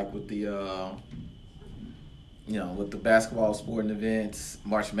else, like with the with the basketball sporting events,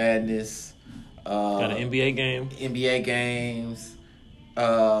 March Madness, got an NBA game, NBA games,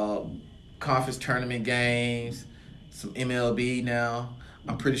 conference tournament games, some MLB now.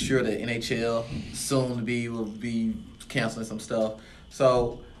 I'm pretty sure the NHL soon to be will be canceling some stuff.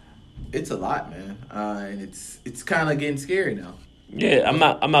 So it's a lot, man, and it's kind of getting scary now. Yeah, I'm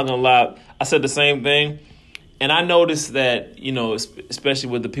not gonna lie. I said the same thing, and I noticed that especially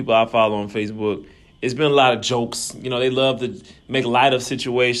with the people I follow on Facebook, it's been a lot of jokes. They love to make light of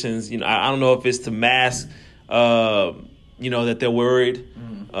situations. I don't know if it's to mask, that they're worried.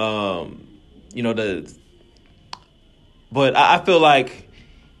 But I feel like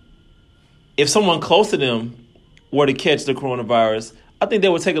if someone close to them were to catch the coronavirus, I think they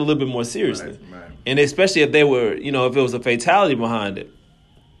would take it a little bit more seriously. Right. And especially if they were, if it was a fatality behind it.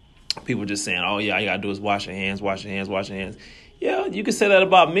 People just saying, oh, yeah, all you got to do is wash your hands. Yeah, you can say that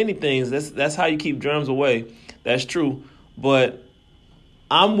about many things. That's how you keep germs away. That's true. But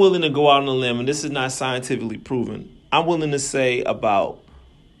I'm willing to go out on a limb, and this is not scientifically proven. I'm willing to say I'd probably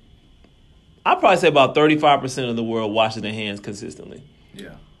say about 35% of the world washes their hands consistently.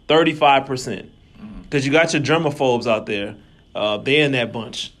 Yeah. 35%. Because you got your germaphobes out there. They're in that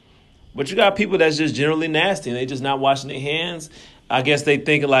bunch. But you got people that's just generally nasty and they just not washing their hands. I guess they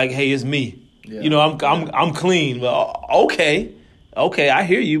think like, hey, it's me. Yeah. I'm clean. Well, okay, I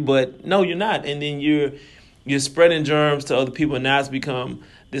hear you, but no, you're not. And then you're spreading germs to other people, and now it's become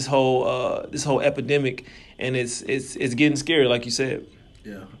this whole epidemic, and it's getting scary, like you said.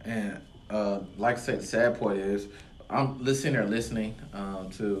 Yeah, and like I said, the sad part is I'm listening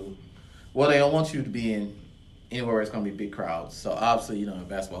to. Well, they don't want you to be in anywhere where it's going to be big crowds. So obviously, a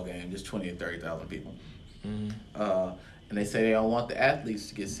basketball game, just 20,000 to 30,000 people. Mm-hmm. And they say they don't want the athletes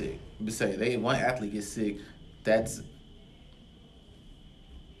to get sick. But say they one athlete gets sick, that's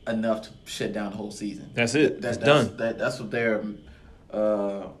enough to shut down the whole season. That's it. That's done. That's what they're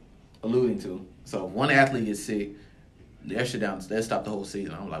alluding to. So if one athlete gets sick, they'll shut down. They'll stop the whole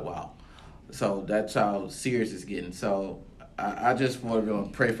season. I'm like, wow. So that's how serious it's getting. So I just want to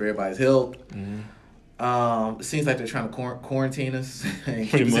pray for everybody's health. Mm-hmm. It seems like they're trying to quarantine us and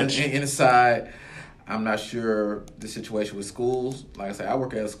keep us inside. I'm not sure the situation with schools. Like I said, I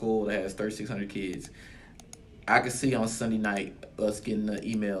work at a school that has 3,600 kids. I could see on Sunday night us getting an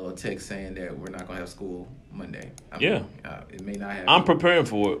email or text saying that we're not going to have school Monday. It may not have. I'm preparing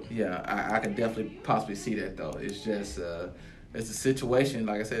for it. Yeah, I can definitely possibly see that, though. It's just it's a situation,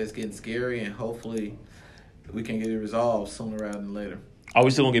 like I said, it's getting scary, and hopefully we can get it resolved sooner rather than later. Are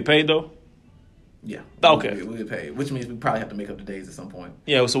we still going to get paid, though? Yeah. Okay. We'll get paid, which means we probably have to make up the days at some point.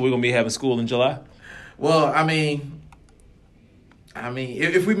 Yeah, so we're going to be having school in July? Well, I mean,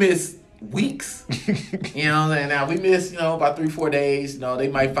 if we miss weeks, now we miss, about 3-4 days, they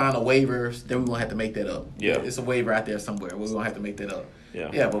might find a waiver, then we're going to have to make that up. Yeah. It's a waiver out there somewhere. We're going to have to make that up.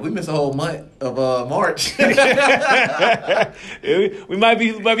 Yeah, but we miss a whole month of March. we might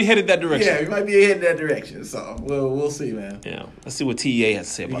be headed that direction. Yeah, we might be headed that direction. So we'll see, man. Yeah, let's see what TEA has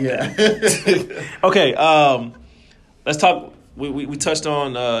to say about that. Yeah. Okay, let's talk. We touched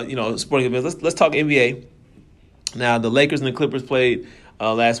on sporting events. Let's talk NBA. Now the Lakers and the Clippers played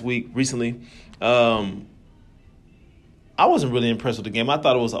recently. I wasn't really impressed with the game. I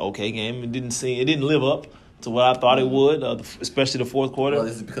thought it was an okay game. It didn't live up to what I thought it would, especially the fourth quarter. Well,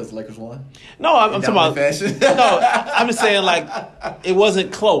 is it because the Lakers won? No, I'm talking about. No, I'm just saying like it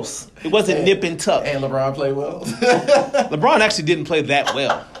wasn't close. It wasn't nip and tuck. And LeBron played well. LeBron actually didn't play that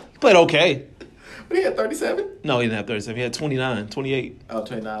well. He played okay. But he had 37? No, he didn't have 37. He had 29, 28. Oh,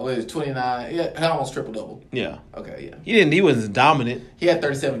 29. Well, it was 29. Yeah, he almost triple-double. Yeah. Okay, yeah. He wasn't dominant. He had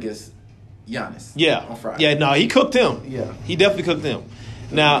 37 against Giannis. Yeah. On Friday. Yeah, no, he cooked him. Yeah. He definitely cooked him.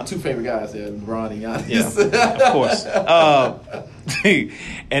 Now, two favorite guys there, LeBron and Giannis. Yeah, of course.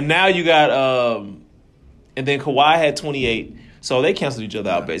 And now you got, and then Kawhi had 28. So they canceled each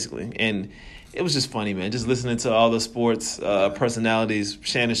other out, basically. And it was just funny, man. Just listening to all the sports personalities,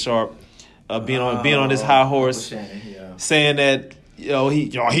 Shannon Sharp, being on this high horse, Shannon, saying that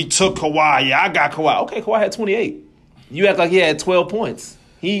he took Kawhi. Yeah, I got Kawhi. Okay, Kawhi had 28. You act like he had 12 points.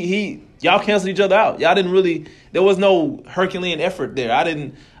 Y'all canceled each other out. Y'all didn't really. There was no Herculean effort there.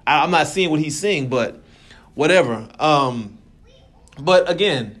 I'm not seeing what he's seeing, but whatever. But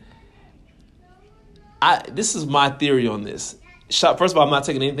again, this is my theory on this. First of all, I'm not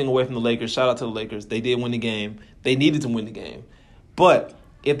taking anything away from the Lakers. Shout out to the Lakers. They did win the game. They needed to win the game. But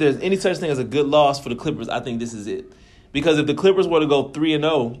if there's any such thing as a good loss for the Clippers, I think this is it. Because if the Clippers were to go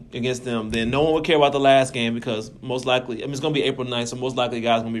 3-0 against them, then no one would care about the last game because most likely, it's going to be April 9th, so most likely the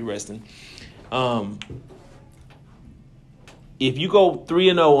guys are going to be resting. If you go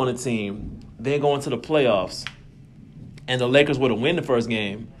 3-0 on a team, then go into the playoffs, and the Lakers were to win the first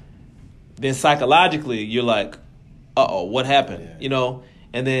game, then psychologically you're like, uh-oh, what happened? Yeah.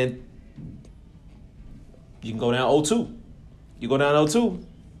 And then you can go down 0-2. You go down 0-2,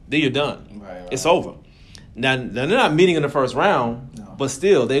 then you're done. Right. It's over. Now, they're not meeting in the first round, No. but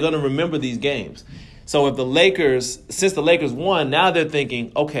still, they're going to remember these games. So since the Lakers won, now they're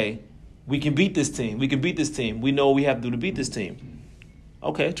thinking, okay, we can beat this team. We can beat this team. We know what we have to do to beat this team.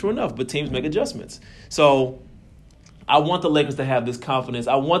 Okay, true enough, but teams make adjustments. So I want the Lakers to have this confidence.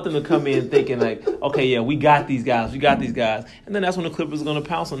 I want them to come in thinking like, okay, yeah, we got these guys. We got these guys. And then that's when the Clippers are going to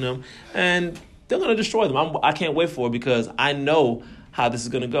pounce on them, and they're going to destroy them. I can't wait for it because I know how this is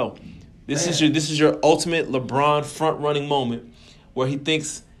going to go. This is your ultimate LeBron front-running moment where he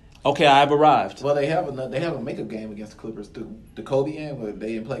thinks, okay, I've arrived. Well, they have a makeup game against the Clippers. The Kobe game where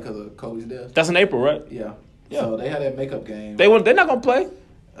they didn't play because of Kobe's death. That's in April, right? Yeah. Yeah. So they had that makeup game. They're not going to play.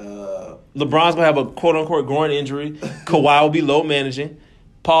 LeBron's going to have a quote-unquote groin injury. Kawhi will be load managing.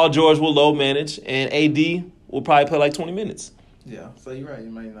 Paul George will load manage. And AD will probably play like 20 minutes. Yeah. So you're right.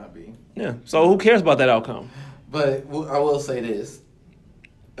 It might not be. Yeah. So who cares about that outcome? But I will say this.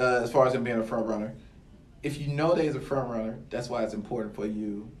 As far as him being a front runner, if you know that he's a front runner, that's why it's important for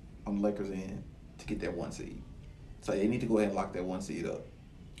you on the Lakers' end to get that 1 seed. So they need to go ahead and lock that 1 seed up.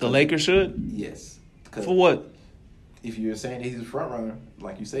 The Lakers should? Yes. For what? If you're saying that he's a front runner,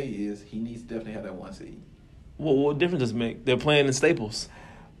 like you say he is, he needs to definitely have that 1 seed. Well, what difference does it make? They're playing in Staples.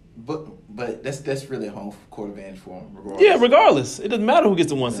 But that's really a home court advantage for him, regardless. Yeah, regardless. It doesn't matter who gets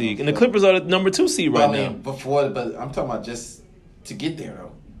the 1 seed. And the Clippers are the number 2 seed right now. But I'm talking about just to get there,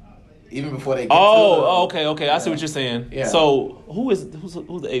 though. Even before they get okay. I see what you're saying. Yeah. So who's the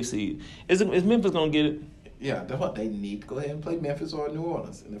 8th seed? Is Memphis going to get it? Yeah, that's what they need to go ahead and play Memphis or New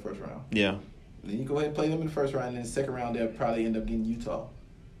Orleans in the first round. Yeah. Then you go ahead and play them in the first round, and then the second round they'll probably end up getting Utah.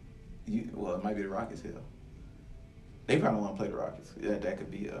 Well, it might be the Rockets here. They probably want to play the Rockets. Yeah, that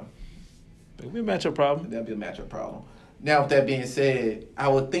could be It'll be a matchup problem. That'd be a matchup problem. Now, with that being said, I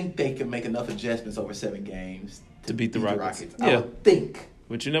would think they can make enough adjustments over 7 games to beat the Rockets. Yeah. I would think.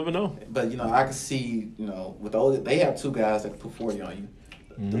 But you never know. But, I can see, with all they have 2 guys that can put 40 on you.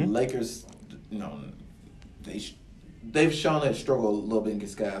 Mm-hmm. The Lakers, they've shown they struggle a little bit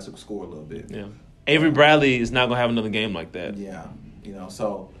against guys who can score a little bit. Yeah. Avery Bradley is not going to have another game like that. Yeah.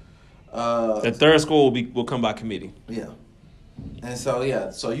 So. The third score will come by committee. Yeah. And so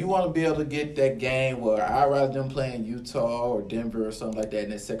you want to be able to get that game where I'd rather them playing Utah or Denver or something like that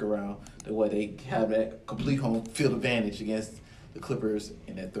in that second round, the way they have that complete home field advantage against the Clippers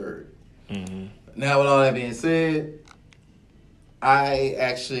in that third. Mm-hmm. Now, with all that being said,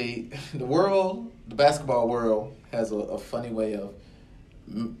 the basketball world has a funny way of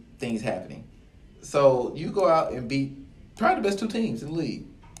things happening. So you go out and beat probably the best 2 teams in the league.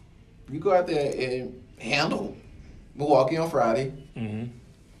 You go out there and handle Milwaukee on Friday. Mm-hmm.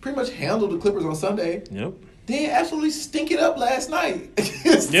 Pretty much handle the Clippers on Sunday. Yep. Then absolutely stink it up last night.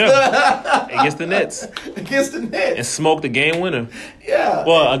 Against the Nets. Against the Nets. And smoked the game winner. Yeah.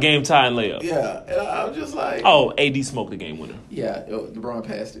 Well, a game tying layup. Yeah. And I was just like... Oh, AD smoked the game winner. Yeah. LeBron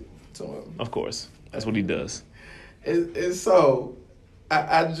passed it to him. Of course. That's what he does. And so,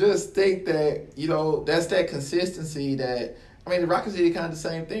 I just think that, that's that consistency that I mean, the Rockets did kind of the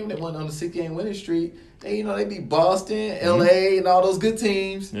same thing when they went on the 6-game winning streak. They beat Boston, LA, and all those good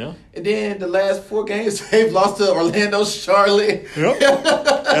teams. Yeah. And then the last 4 games, they've lost to Orlando, Charlotte. Yep.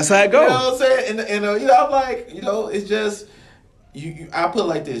 That's how it goes. You know what I'm saying? And I'm like, it's just I put it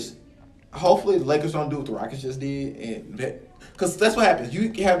like this. Hopefully, the Lakers don't do what the Rockets just did, and because that's what happens.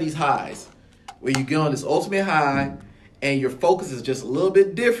 You have these highs where you get on this ultimate high, and your focus is just a little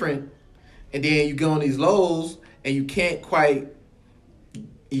bit different, and then you go on these lows, and you can't quite.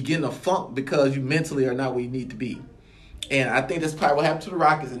 You get in a funk because you mentally are not where you need to be. And I think that's probably what happened to the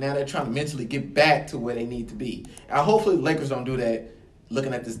Rockets, and now they're trying to mentally get back to where they need to be. And hopefully the Lakers don't do that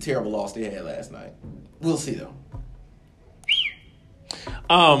looking at this terrible loss they had last night. We'll see, though.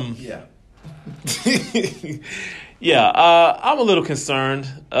 Yeah. Yeah, I'm a little concerned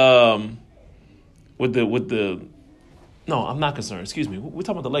with the. No, I'm not concerned. Excuse me. We're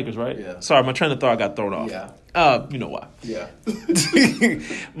talking about the Lakers, right? Yeah. Sorry, my train of thought got thrown off. Yeah. You know why? Yeah.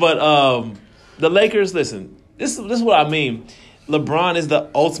 But the Lakers, listen. This is what I mean. LeBron is the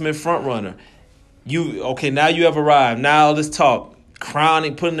ultimate front runner. Now you have arrived. Now let's talk.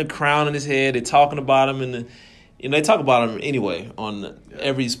 Putting the crown on his head. They're talking about him they talk about him anyway on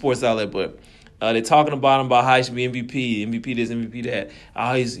every sports outlet, but they're talking about him about how he should be MVP this, MVP that.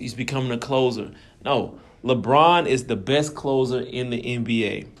 How he's becoming a closer. No, LeBron is the best closer in the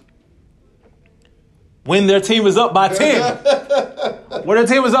NBA. When their team is up by 10. When their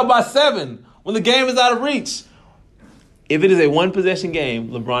team is up by 7. When the game is out of reach. If it is a one-possession game,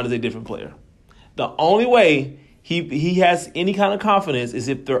 LeBron is a different player. The only way he has any kind of confidence is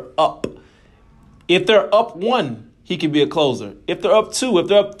if they're up. If they're up 1, he can be a closer. If they're up 2, if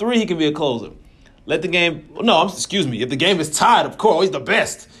they're up 3, he can be a closer. If the game is tied, of course, he's the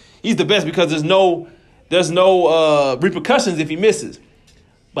best. He's the best because there's no repercussions if he misses.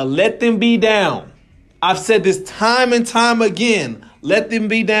 But let them be down. I've said this time and time again. Let them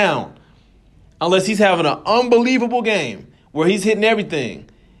be down. Unless he's having an unbelievable game where he's hitting everything,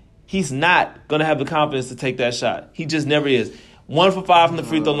 he's not going to have the confidence to take that shot. He just never is. 1 for 5 from the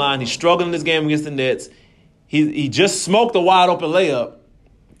free throw line. He's struggling this game against the Nets. He just smoked a wide open layup.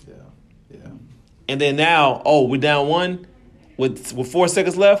 Yeah. And then now, we're down 1 with 4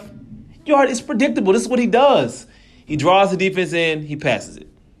 seconds left. It's predictable. This is what he does. He draws the defense in. He passes it.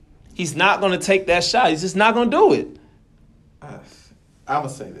 He's not going to take that shot. He's just not going to do it. I'm going to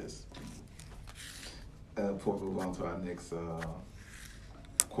say this. Before we move on to our next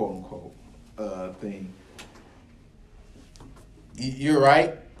quote-unquote thing. You're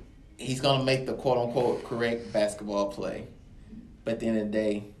right. He's going to make the quote-unquote correct basketball play. But at the end of the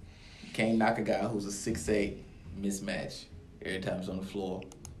day, you can't knock a guy who's a 6'8" mismatch every time he's on the floor.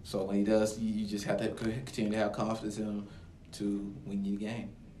 So when he does, you just have to continue to have confidence in him to win your game.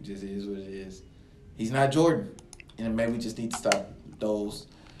 It just is what it is. He's not Jordan. And maybe we just need to stop those.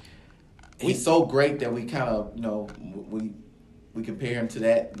 He's so great that we kind of, we compare him to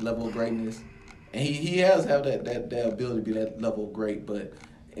that level of greatness. And he has have that ability to be that level of great, but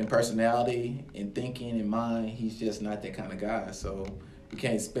in personality, in thinking, in mind, he's just not that kind of guy. So we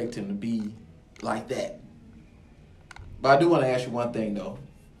can't expect him to be like that. But I do want to ask you one thing, though,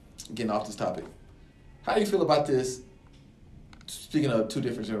 getting off this topic. How do you feel about this, speaking of 2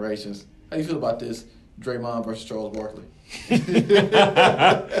 different generations, how do you feel about this Draymond versus Charles Barkley?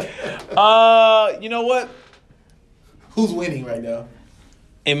 You know what? Who's winning right now?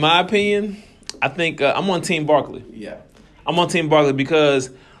 In my opinion, I think I'm on Team Barkley. Yeah. I'm on Team Barkley because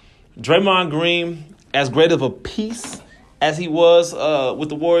Draymond Green, as great of a piece as he was with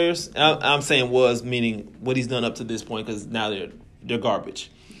the Warriors, and I'm saying was, meaning what he's done up to this point because now they're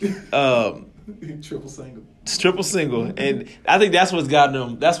garbage. Triple single. It's triple single. And I think that's what's gotten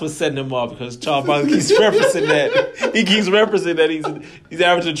him. That's what's setting him off because Charles Barkley keeps referencing that. He keeps referencing that he's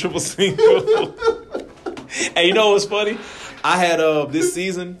averaging triple single. And you know what's funny? I had this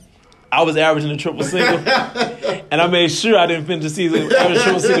season, I was averaging a triple single. And I made sure I didn't finish the season averaging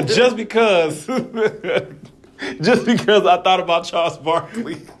triple single just because I thought about Charles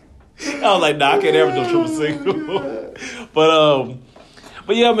Barkley. I was like, nah, I can't average no triple single.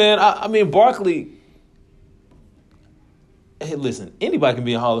 But yeah, man, I mean, Barkley. Hey, listen, anybody can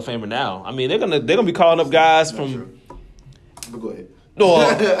be a Hall of Famer now. I mean, they're gonna be calling up guys from. True. But go ahead. No,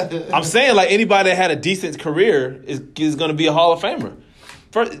 I'm saying like anybody that had a decent career is gonna be a Hall of Famer.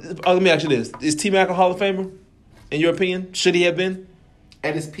 First, let me ask you this: is T-Mac a Hall of Famer? In your opinion, should he have been?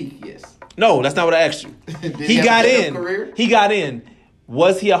 At his peak, yes. No, that's not what I asked you. He got in. Career? He got in.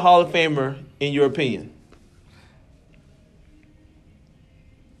 Was he a Hall of Famer in your opinion?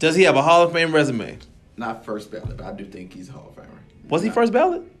 Does he have a Hall of Fame resume? Not first ballot, but I do think he's a Hall of Famer. Was he first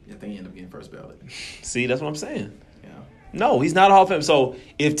ballot? I think he ended up getting first ballot. See, that's what I'm saying. Yeah. No, he's not a Hall of Fame. So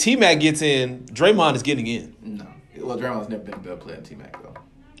if T-Mac gets in, Draymond is getting in. No. Well, Draymond's never been a better player than T-Mac, though.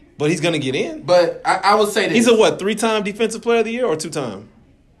 But he's going to get in? But I would say that he's a what, 3-time Defensive Player of the Year or 2-time?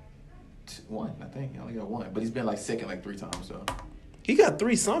 One, I think. He only got one. But he's been like second like 3 times, so. He got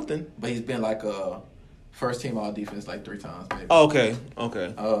 3-something. But he's been like a first team all defense like 3 times, maybe. Oh, okay.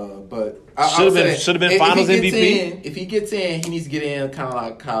 But should have been Finals MVP. If he gets in, he needs to get in kind of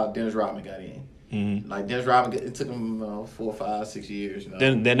like how Dennis Rodman got in. Mm-hmm. Like Dennis Rodman, it took him 4, 5, 6 years. You know?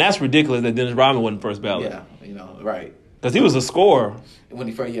 Then that's ridiculous that Dennis Rodman wasn't first ballot. Yeah, right. Because he was a scorer. When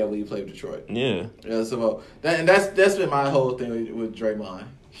he played with Detroit. Yeah. So that's been my whole thing with Draymond.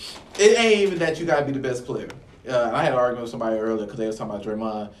 It ain't even that you gotta be the best player. I had an argument with somebody earlier because they was talking about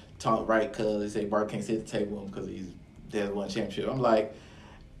Draymond because they say Bart can't sit at the table with him because they had won a championship. I'm like,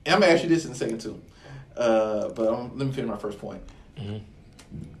 and I'm gonna ask you this in a second too, but let me finish my first point. Mm-hmm.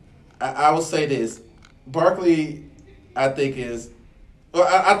 I will say this: Barkley, I think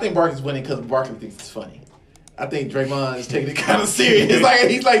I think Barkley's winning because Barkley thinks it's funny. I think Draymond is taking it kind of serious.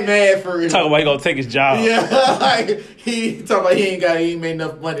 He's like mad for it. Talking about he gonna take his job. Yeah, like he talking about he ain't made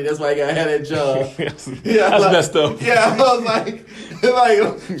enough money. That's why he gotta have that job. That's messed up. Yeah, I was like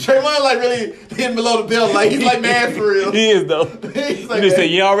Draymond like really hitting below the belt. Like he's like mad for real. He is though. He's like, you just say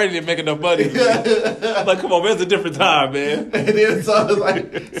you already didn't make enough money. Yeah. Like come on, man, it's a different time, man. And then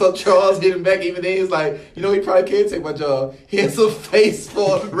so Charles hit him back. Even then he's like, he probably can't take my job. He has a face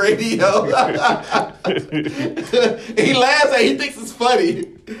for radio. He laughs at it. He thinks it's funny.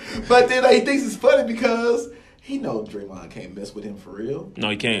 But then he thinks it's funny because he knows Draymond can't mess with him for real. No,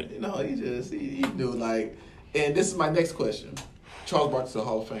 he can't. No, he knew like. And this is my next question. Charles Barkley's a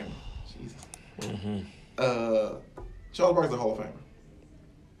Hall of Famer. Jesus. Mm-hmm. Charles Barkley's a Hall of Famer.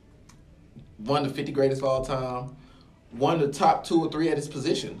 One of the 50 greatest of all time. One of the top 2 or 3 at his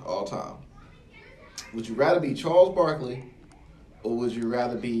position all time. Would you rather be Charles Barkley or would you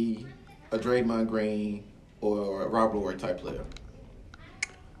rather be a Draymond Green or a Robert Horry type player?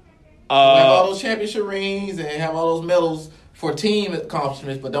 Have all those championship rings and have all those medals for team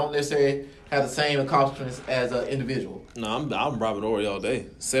accomplishments, but don't necessarily have the same accomplishments as an individual. No, I'm Robert Horry all day.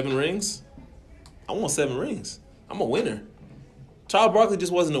 7 rings? I want 7 rings. I'm a winner. Charles Barkley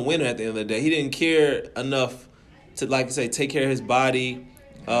just wasn't a winner at the end of the day. He didn't care enough to, like you say, take care of his body,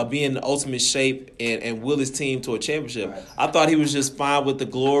 be in the ultimate shape, and will his team to a championship. Right. I thought he was just fine with the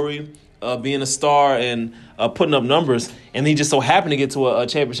glory, being a star and putting up numbers, and he just so happened to get to a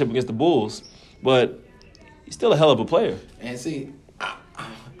championship against the Bulls. But he's still a hell of a player. And see, I'm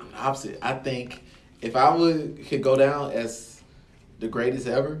the opposite. I think if I could go down as the greatest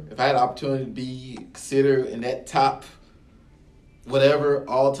ever, if I had the opportunity to be considered in that top whatever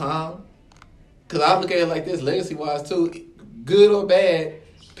all time, because I look at it like this, legacy-wise too, good or bad,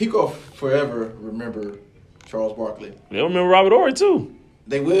 people forever remember Charles Barkley. They'll remember Robert Horry too.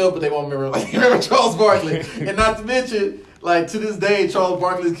 They will, but they won't remember Charles Barkley. And not to mention, like to this day, Charles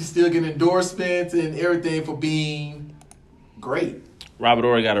Barkley can still get endorsements and everything for being great. Robert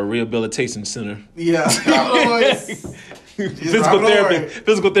Horry got a rehabilitation center. Yeah, physical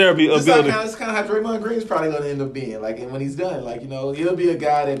therapy. That's kind of how Draymond Green's probably going to end up being. Like, and when he's done, like he'll be a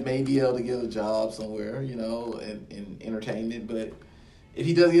guy that may be able to get a job somewhere, in entertainment. But if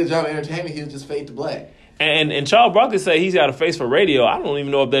he doesn't get a job in entertainment, he'll just fade to black. And Charles Barkley say he's got a face for radio. I don't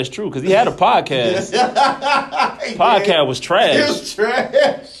even know if that's true because he had a podcast. Podcast was trash. It was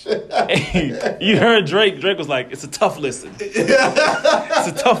trash. Hey, you heard Drake. Drake was like, "It's a tough listen. It's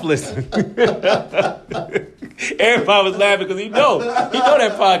a tough listen." Everybody was laughing because he know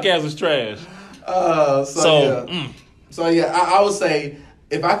that podcast was trash. I would say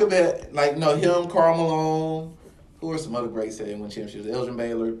if I could bet him, Karl Malone, who are some other greats that won championships, Elgin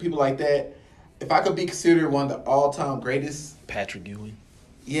Baylor, people like that. If I could be considered one of the all-time greatest, Patrick Ewing.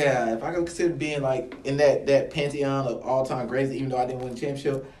 Yeah, if I could consider being like in that pantheon of all-time greatest, even though I didn't win the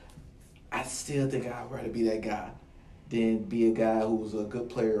championship, I still think I'd rather be that guy than be a guy who was a good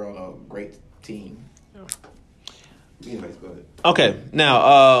player on a great team. Yeah. Anyways, go ahead. Okay,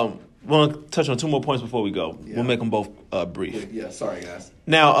 now we'll touch on 2 more points before we go. Yeah. We'll make them both brief. Yeah, sorry guys.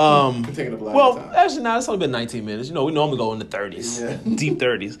 Now, we're taking up a lot of time. Actually, it's only been 19 minutes. We normally go in the 30s, deep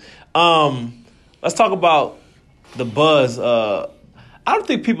 30s. Let's talk about the buzz. I don't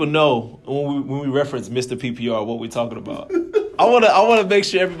think people know when we reference Mr. PPR what we're talking about. I want to make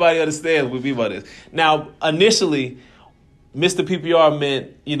sure everybody understands what we mean by this. Now, initially, Mr. PPR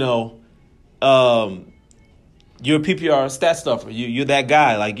meant you're a PPR stat stuffer. You're that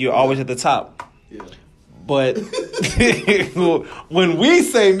guy. Like you're always at the top. Yeah. But when we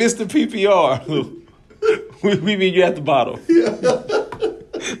say Mr. PPR, we mean you're at the bottom. Yeah.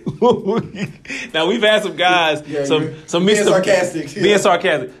 Now we've had some guys, some being Mr. sarcastic. Being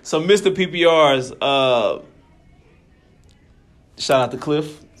sarcastic. Some Mr. PPRs. Shout out to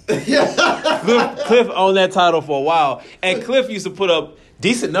Cliff. Cliff owned that title for a while, and Cliff used to put up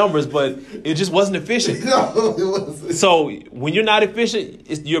decent numbers, but it just wasn't efficient. No, it wasn't. So when you're not efficient,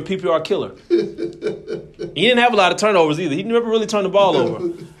 you're a PPR killer. He didn't have a lot of turnovers either. He never really turned the ball over,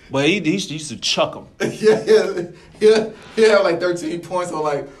 but he used to chuck them. Yeah. He had like 13 points on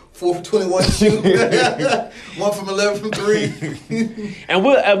like 4 for 21 shoot, 1 from 11 from 3. And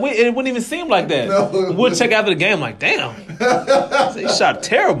it wouldn't even seem like that. No, we'll check after the game like, damn, he shot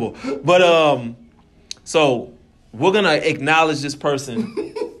terrible. But so we're gonna acknowledge this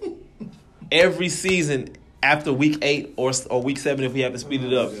person every season after week 8 or week 7 if we have to speed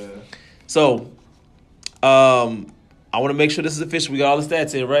it up. So I want to make sure this is official. We got all the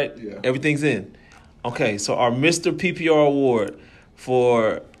stats in, right? Yeah. Everything's in. Okay, so our Mr. PPR award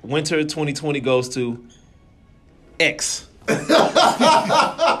for winter 2020 goes to X.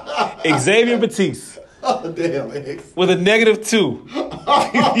 Xavier Batiste. Oh, damn, X. With a -2.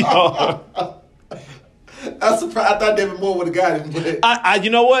 I'm surprised. I thought Devin Moore would have got him. But You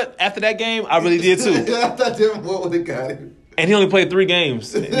know what? After that game, I really did too. I thought Devin Moore would have got him. And he only played 3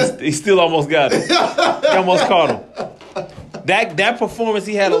 games. He still almost got it. He almost caught him. That performance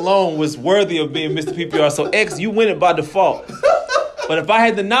he had alone was worthy of being Mr. PPR. So, X, you win it by default. But if I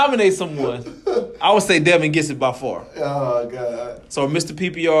had to nominate someone, I would say Devin gets it by far. Oh, God. So, Mr.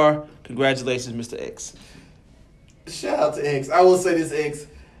 PPR, congratulations, Mr. X. Shout out to X. I will say this, X.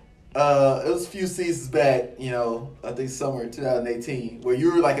 It was a few seasons back, I think summer 2018, where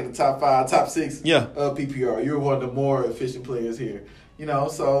you were like in the top 5, top 6 of PPR. You were one of the more efficient players here.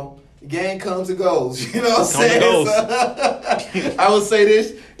 So the game comes and goes. You know what I'm saying? So, I would say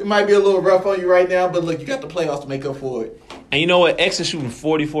this. It might be a little rough on you right now, but look, you got the playoffs to make up for it. And you know what? X is shooting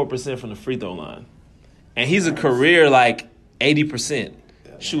 44% from the free throw line. And he's a career like 80%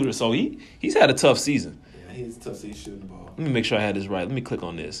 shooter. So he's had a tough season. Yeah, he's a tough season shooting the ball. Let me make sure I had this right. Let me click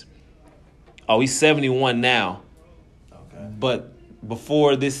on this. Oh, he's 71 now. Okay. But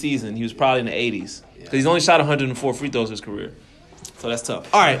before this season, he was probably in the 80s. Because he's only shot 104 free throws his career. So that's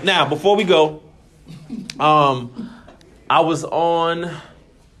tough. All right, now, before we go, I was on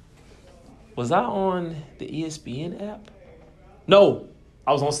the ESPN app? No,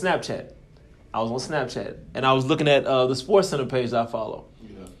 I was on Snapchat. And I was looking at the SportsCenter page that I follow.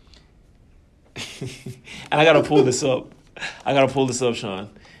 Yeah. And I got to pull this up. Sean.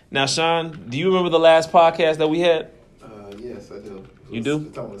 Now, Sean, do you remember the last podcast that we had? Yes, I do. You do?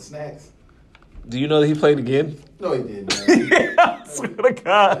 Talking about snacks. Do you know that he played again? No, he didn't, man. I swear to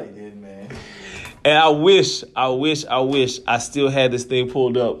God. No, he didn't, man. And I wish I still had this thing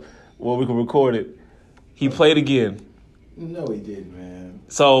pulled up where we could record it. He played again. No, he didn't, man.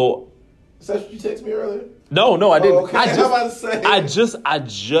 So. Is that what you texted me earlier? No, I didn't. Oh, okay. I'm about to say. I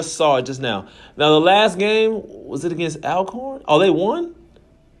just saw it just now. Now, the last game, was it against Alcorn? Oh, they won?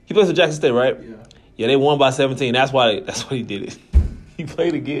 He plays for Jackson State, right? Yeah. Yeah, they won by 17. That's why he did it. He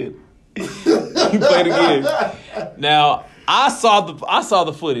played again. Now, I saw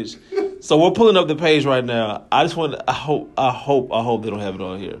the footage. So we're pulling up the page right now. I hope they don't have it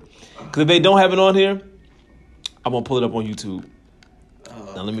on here. Because if they don't have it on here, I'm going to pull it up on YouTube.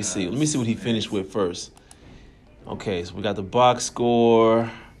 Now, let me see. Let me see what he finished with first. Okay, so we got the box score.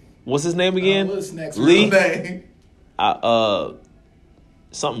 What's his name again? What's next? Lee? Name?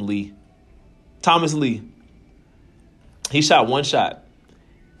 Something Lee. Thomas Lee. He shot 1 shot.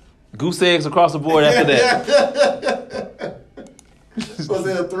 Goose eggs across the board after that. Was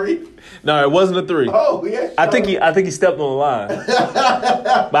it a 3? No, it wasn't a 3. Oh, yeah. I think he stepped on the line.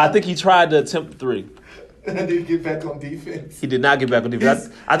 But I think he tried to attempt a 3. Did he get back on defense? He did not get back on defense.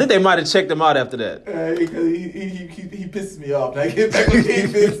 I think they might have checked him out after that. He pisses me off. Now get back on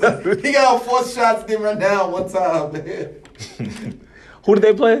defense. He got 4 shots, didn't run down 1 time, man. Who did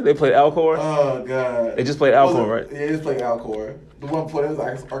they play? They played Alcorn? Oh, God. They just played Alcorn, right? Yeah, they just played Alcorn. The one point, it was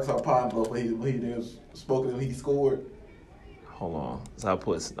like Arkansas Pine Bluff, but he was spoken and he scored. Hold on. So I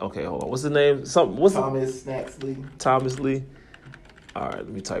put, okay, hold on. What's his name? Thomas Snacks Lee. Thomas Lee. All right, let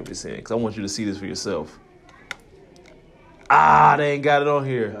me type this in because I want you to see this for yourself. They ain't got it on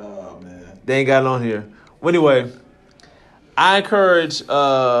here. Oh, man. They ain't got it on here. Well, anyway, I encourage, that's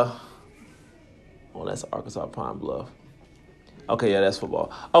Arkansas Pine Bluff. Okay, yeah, that's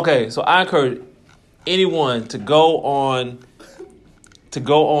football. Okay, so I encourage anyone to go on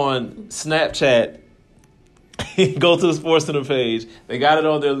Snapchat, go to the SportsCenter page. They got it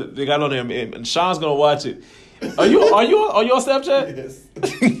on there. And Sean's gonna watch it. Are you on Snapchat? Yes.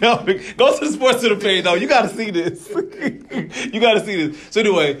 Go to the Sports Center page, though. You got to see this. You got to see this. So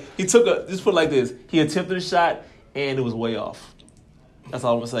anyway, he took just put it like this. He attempted a shot, and it was way off. That's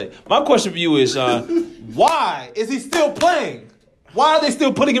all I'm going to say. My question for you is, Sean, why is he still playing? Why are they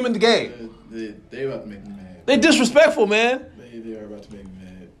still putting him in the game? They're about to make me mad. They disrespectful, man. They are about to make me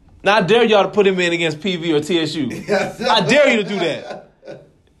mad. Now, I dare y'all to put him in against PV or TSU. I dare you to do that.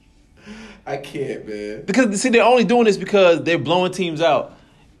 I can't, man. Because, see, they're only doing this because they're blowing teams out,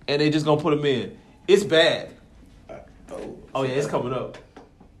 and they just going to put them in. It's bad. Oh, yeah, it's coming up.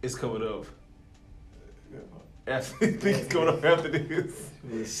 It's coming up. I think it's coming up after this.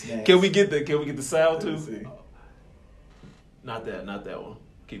 Can we get the sound, too? Not that one.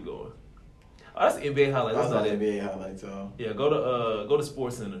 Keep going. Oh, that's the NBA highlights. That's not NBA highlights, y'all. Yeah, go to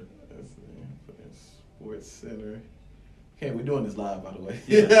Sports Center. Sports Center. Okay, we're doing this live, by the way.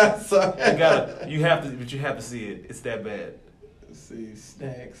 Yeah, sorry. You have to see it. It's that bad. Let's see,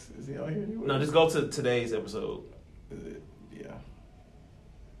 Snacks. Is he on here anywhere? No, just go to today's episode. Yeah.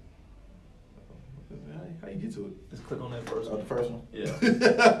 How you get to it? Just click on that first one. The first one? Yeah.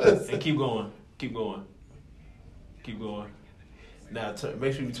 And keep going. Now,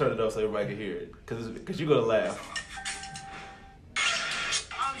 make sure you turn it up so everybody can hear it, because you're gonna laugh.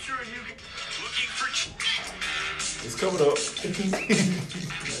 I'm sure you can. Looking for. It's coming up.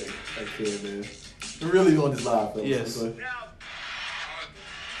 I can't, man. We're really doing this live, fellas. Yes. Now,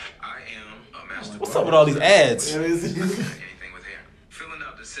 I am a master. What's up with all these ads? Anything with hair. Filling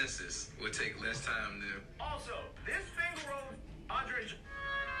out the census would take less time than. Also, this finger roll, Andre.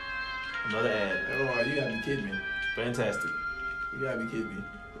 Another ad. Oh, you gotta be kidding me. Fantastic. You gotta be kidding me.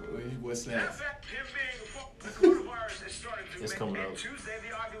 What's Snacks? The coronavirus is starting to It's make coming up. Tuesday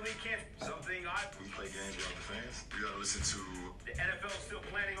the arguably can't. Something we play games without the fans. We gotta listen to. The NFL is still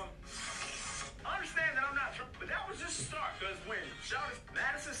planning on. Understand that I'm not, but that was just a start. Because when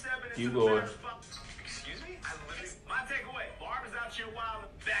Madison stepping into the center spot. Excuse me? My takeaway: Barb is out here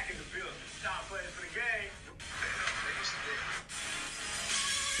wild, back in the field. Top players for the game.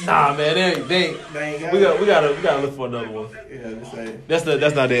 Nah, man, they ain't. We gotta look for another one. Yeah, this ain't.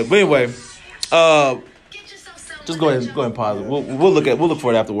 That's not it. But anyway, just go ahead and pause it. We'll look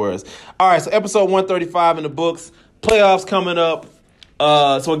for it afterwards. All right, so episode 135 in the books. Playoffs coming up.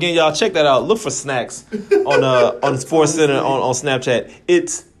 So again, y'all check that out. Look for Snacks on Sports Center on Snapchat.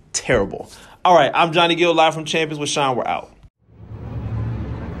 It's terrible. All right, I'm Johnny Gill, live from Champions with Sean. We're out.